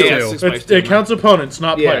 No, yeah, it's yeah, 2. 6 plays, 2 It counts opponents,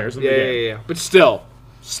 not yeah, players. In the game. yeah. But still,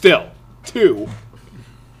 2.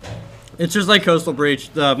 It's just like Coastal Breach.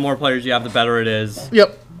 The more players you have, the better it is.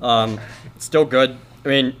 Yep. Still good. I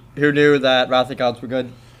mean, who knew that Wrath of Gods were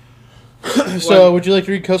good? So, would you like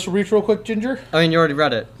to read Coastal Breach real quick, Ginger? I mean, you already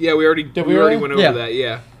read it. Yeah, we already we already already? went over Yeah. that.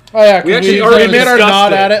 Yeah. Oh yeah, We actually already made our discussed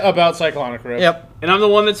nod it. at it about Cyclonic Rift. Yep. And I'm the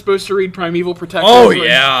one that's supposed to read Primeval Protector. Oh,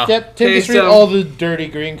 yeah. Yep. Tim, Okay, just read so- all the dirty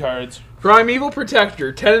green cards. Primeval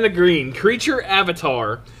Protector, 10 in the green, creature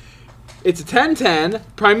avatar. It's a 10/10.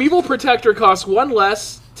 Primeval Protector costs 1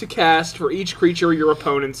 less to cast for each creature your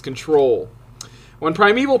opponents control. When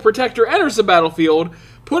Primeval Protector enters the battlefield,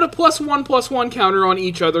 put a +1/+1 counter on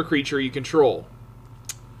each other creature you control.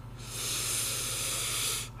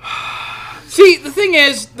 See, the thing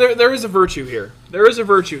is, there is a virtue here. There is a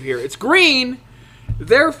virtue here. It's green,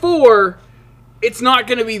 therefore, it's not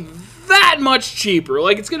going to be that much cheaper.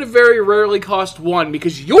 Like, it's going to very rarely cost 1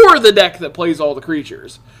 because you're the deck that plays all the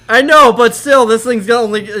creatures. I know, but still, this thing's got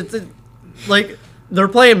only... like, they're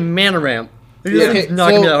playing Mana Ramp. This thing's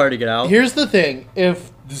not going to be that hard to get out. Here's the thing: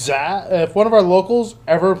 if one of our locals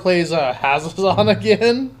ever plays Hazazon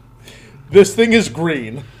again, this thing is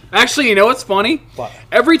green. Actually, you know what's funny? What?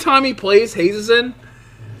 Every time he plays Hazen,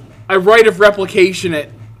 I Rite of Replication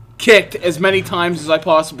it kicked as many times as I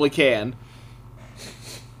possibly can.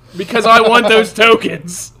 Because I want those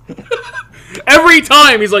tokens. Every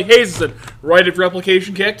time he's like, Hazen, Rite of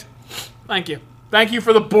Replication kicked? Thank you. Thank you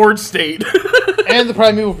for the board state. And the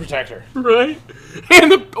Primeval Protector. Right?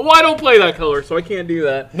 And I don't play that color, so I can't do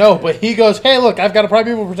that. No, but he goes, hey, look, I've got a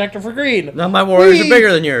Primeval Protector for green. Now my warriors Whee! are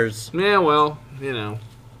bigger than yours. Yeah, well, you know.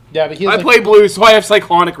 Yeah, but he's I like, play blue, so I have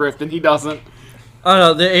Cyclonic Rift, and he doesn't. Oh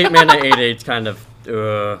no, the 8 mana 8/8's kind of...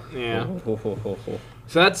 Yeah.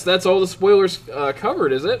 So that's all the spoilers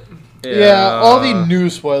covered, is it? yeah, all the new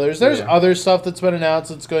spoilers. There's Yeah. other stuff that's been announced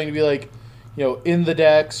that's going to be like, you know, in the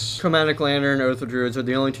decks. Chromatic Lantern, Oath of Druids are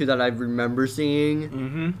the only 2 that I remember seeing.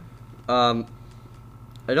 Mm-hmm.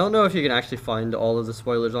 I don't know if you can actually find all of the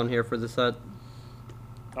spoilers on here for the set,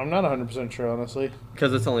 I'm not 100% sure, honestly.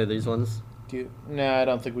 because it's only these ones. Nah, I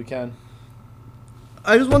don't think we can.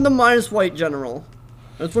 I just want the minus white general.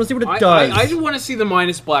 I just want to see what it I does. just want to see the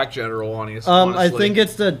minus black general, honestly. I think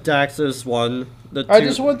it's the Daxos one. I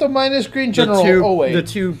just want the minus green general. The two, oh,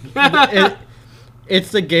 wait.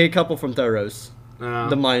 it's the gay couple from Theros.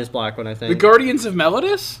 The minus black one, I think. The Guardians of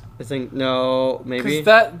Melodus? I think no, maybe.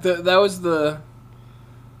 Because that was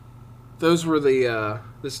those were the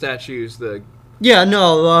statues. Yeah,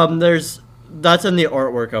 no. That's in the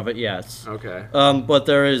artwork of it. Yes. Okay. But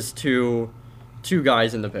there is two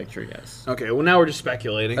guys in the picture. Yes. Okay. Well, now we're just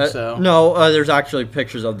speculating. So no, there's actually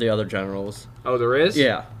pictures of the other generals. Oh, there is.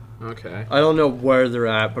 Yeah. Okay. I don't know where they're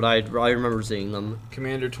at, but I remember seeing them.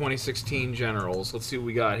 Commander 2016 generals. Let's see what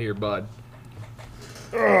we got here, bud.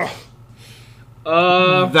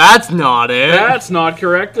 That's not it. That's not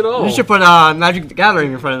correct at all. You should put Magic the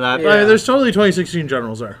Gathering in front of that. Yeah. There's totally 2016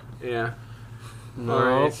 generals there. Yeah. No.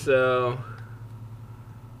 All right. So,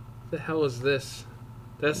 the hell is this?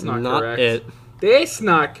 That's not correct. It. That's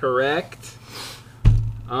not correct.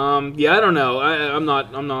 Yeah, I don't know. I'm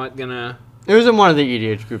not gonna. It was in one of the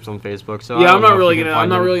EDH groups on Facebook, so Yeah, I'm not really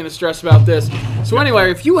gonna stress about this. So anyway,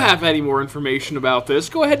 if you have any more information about this,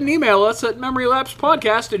 go ahead and email us at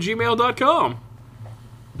memorylapsepodcast@gmail.com.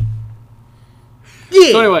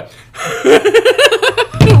 Yeah. So anyway,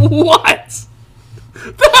 what?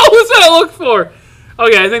 The hell was that I looked for?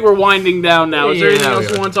 Okay, I think we're winding down now. Is there anything Yeah, else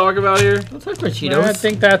you want to talk about here? Don't touch my Cheetos. I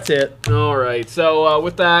think that's it. All right. So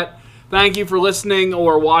with that, thank you for listening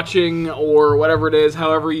or watching or whatever it is,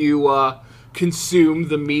 however you consume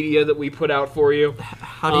the media that we put out for you.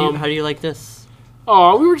 How do you like this?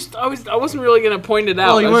 Oh, I wasn't really gonna point it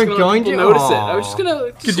out. Oh, you I was weren't gonna let going people to? notice it. I was just gonna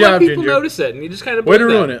let people Ginger. notice it, and you just kind of Way to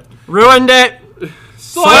ruin it. Ruined it.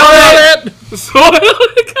 Soil it. Soil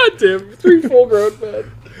it. Goddamn, 3 full-grown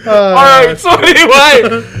men. All right. So anyway,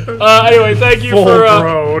 thank you Full for.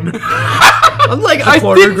 grown. I'm like a I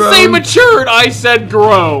quarter didn't grown. say matured. I said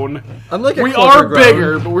grown. I'm like a We quarter are grown.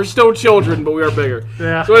 bigger, but we're still children. But we are bigger.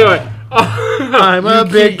 Yeah. So anyway, I'm a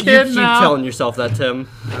big You kid keep now. telling yourself that, Tim.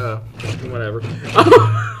 whatever.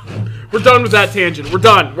 We're done with that tangent. We're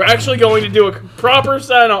done. We're actually going to do a proper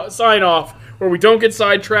sign off where we don't get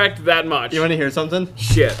sidetracked that much. You want to hear something?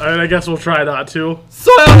 Shit. I guess we'll try not to.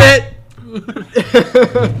 Soiled it.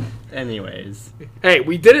 Anyways, Hey,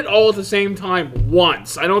 we did it all at the same time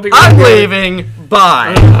once. I don't think I'm we're leaving.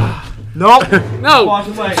 Bye. Nope. No. Walk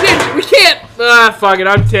away. Shit, we can't. Fuck it.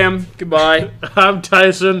 I'm Tim. Goodbye. I'm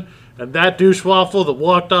Tyson, and that douche waffle that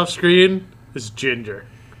walked off screen is Ginger.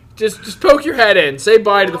 Just poke your head in. Say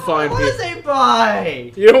bye to the fine I want to people. say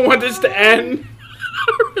bye. You don't want this to end?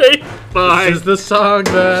 Alright, bye. This is the song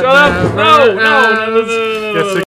that Shut up. never No, no, ends. no, no, no, no, no, Yes, no.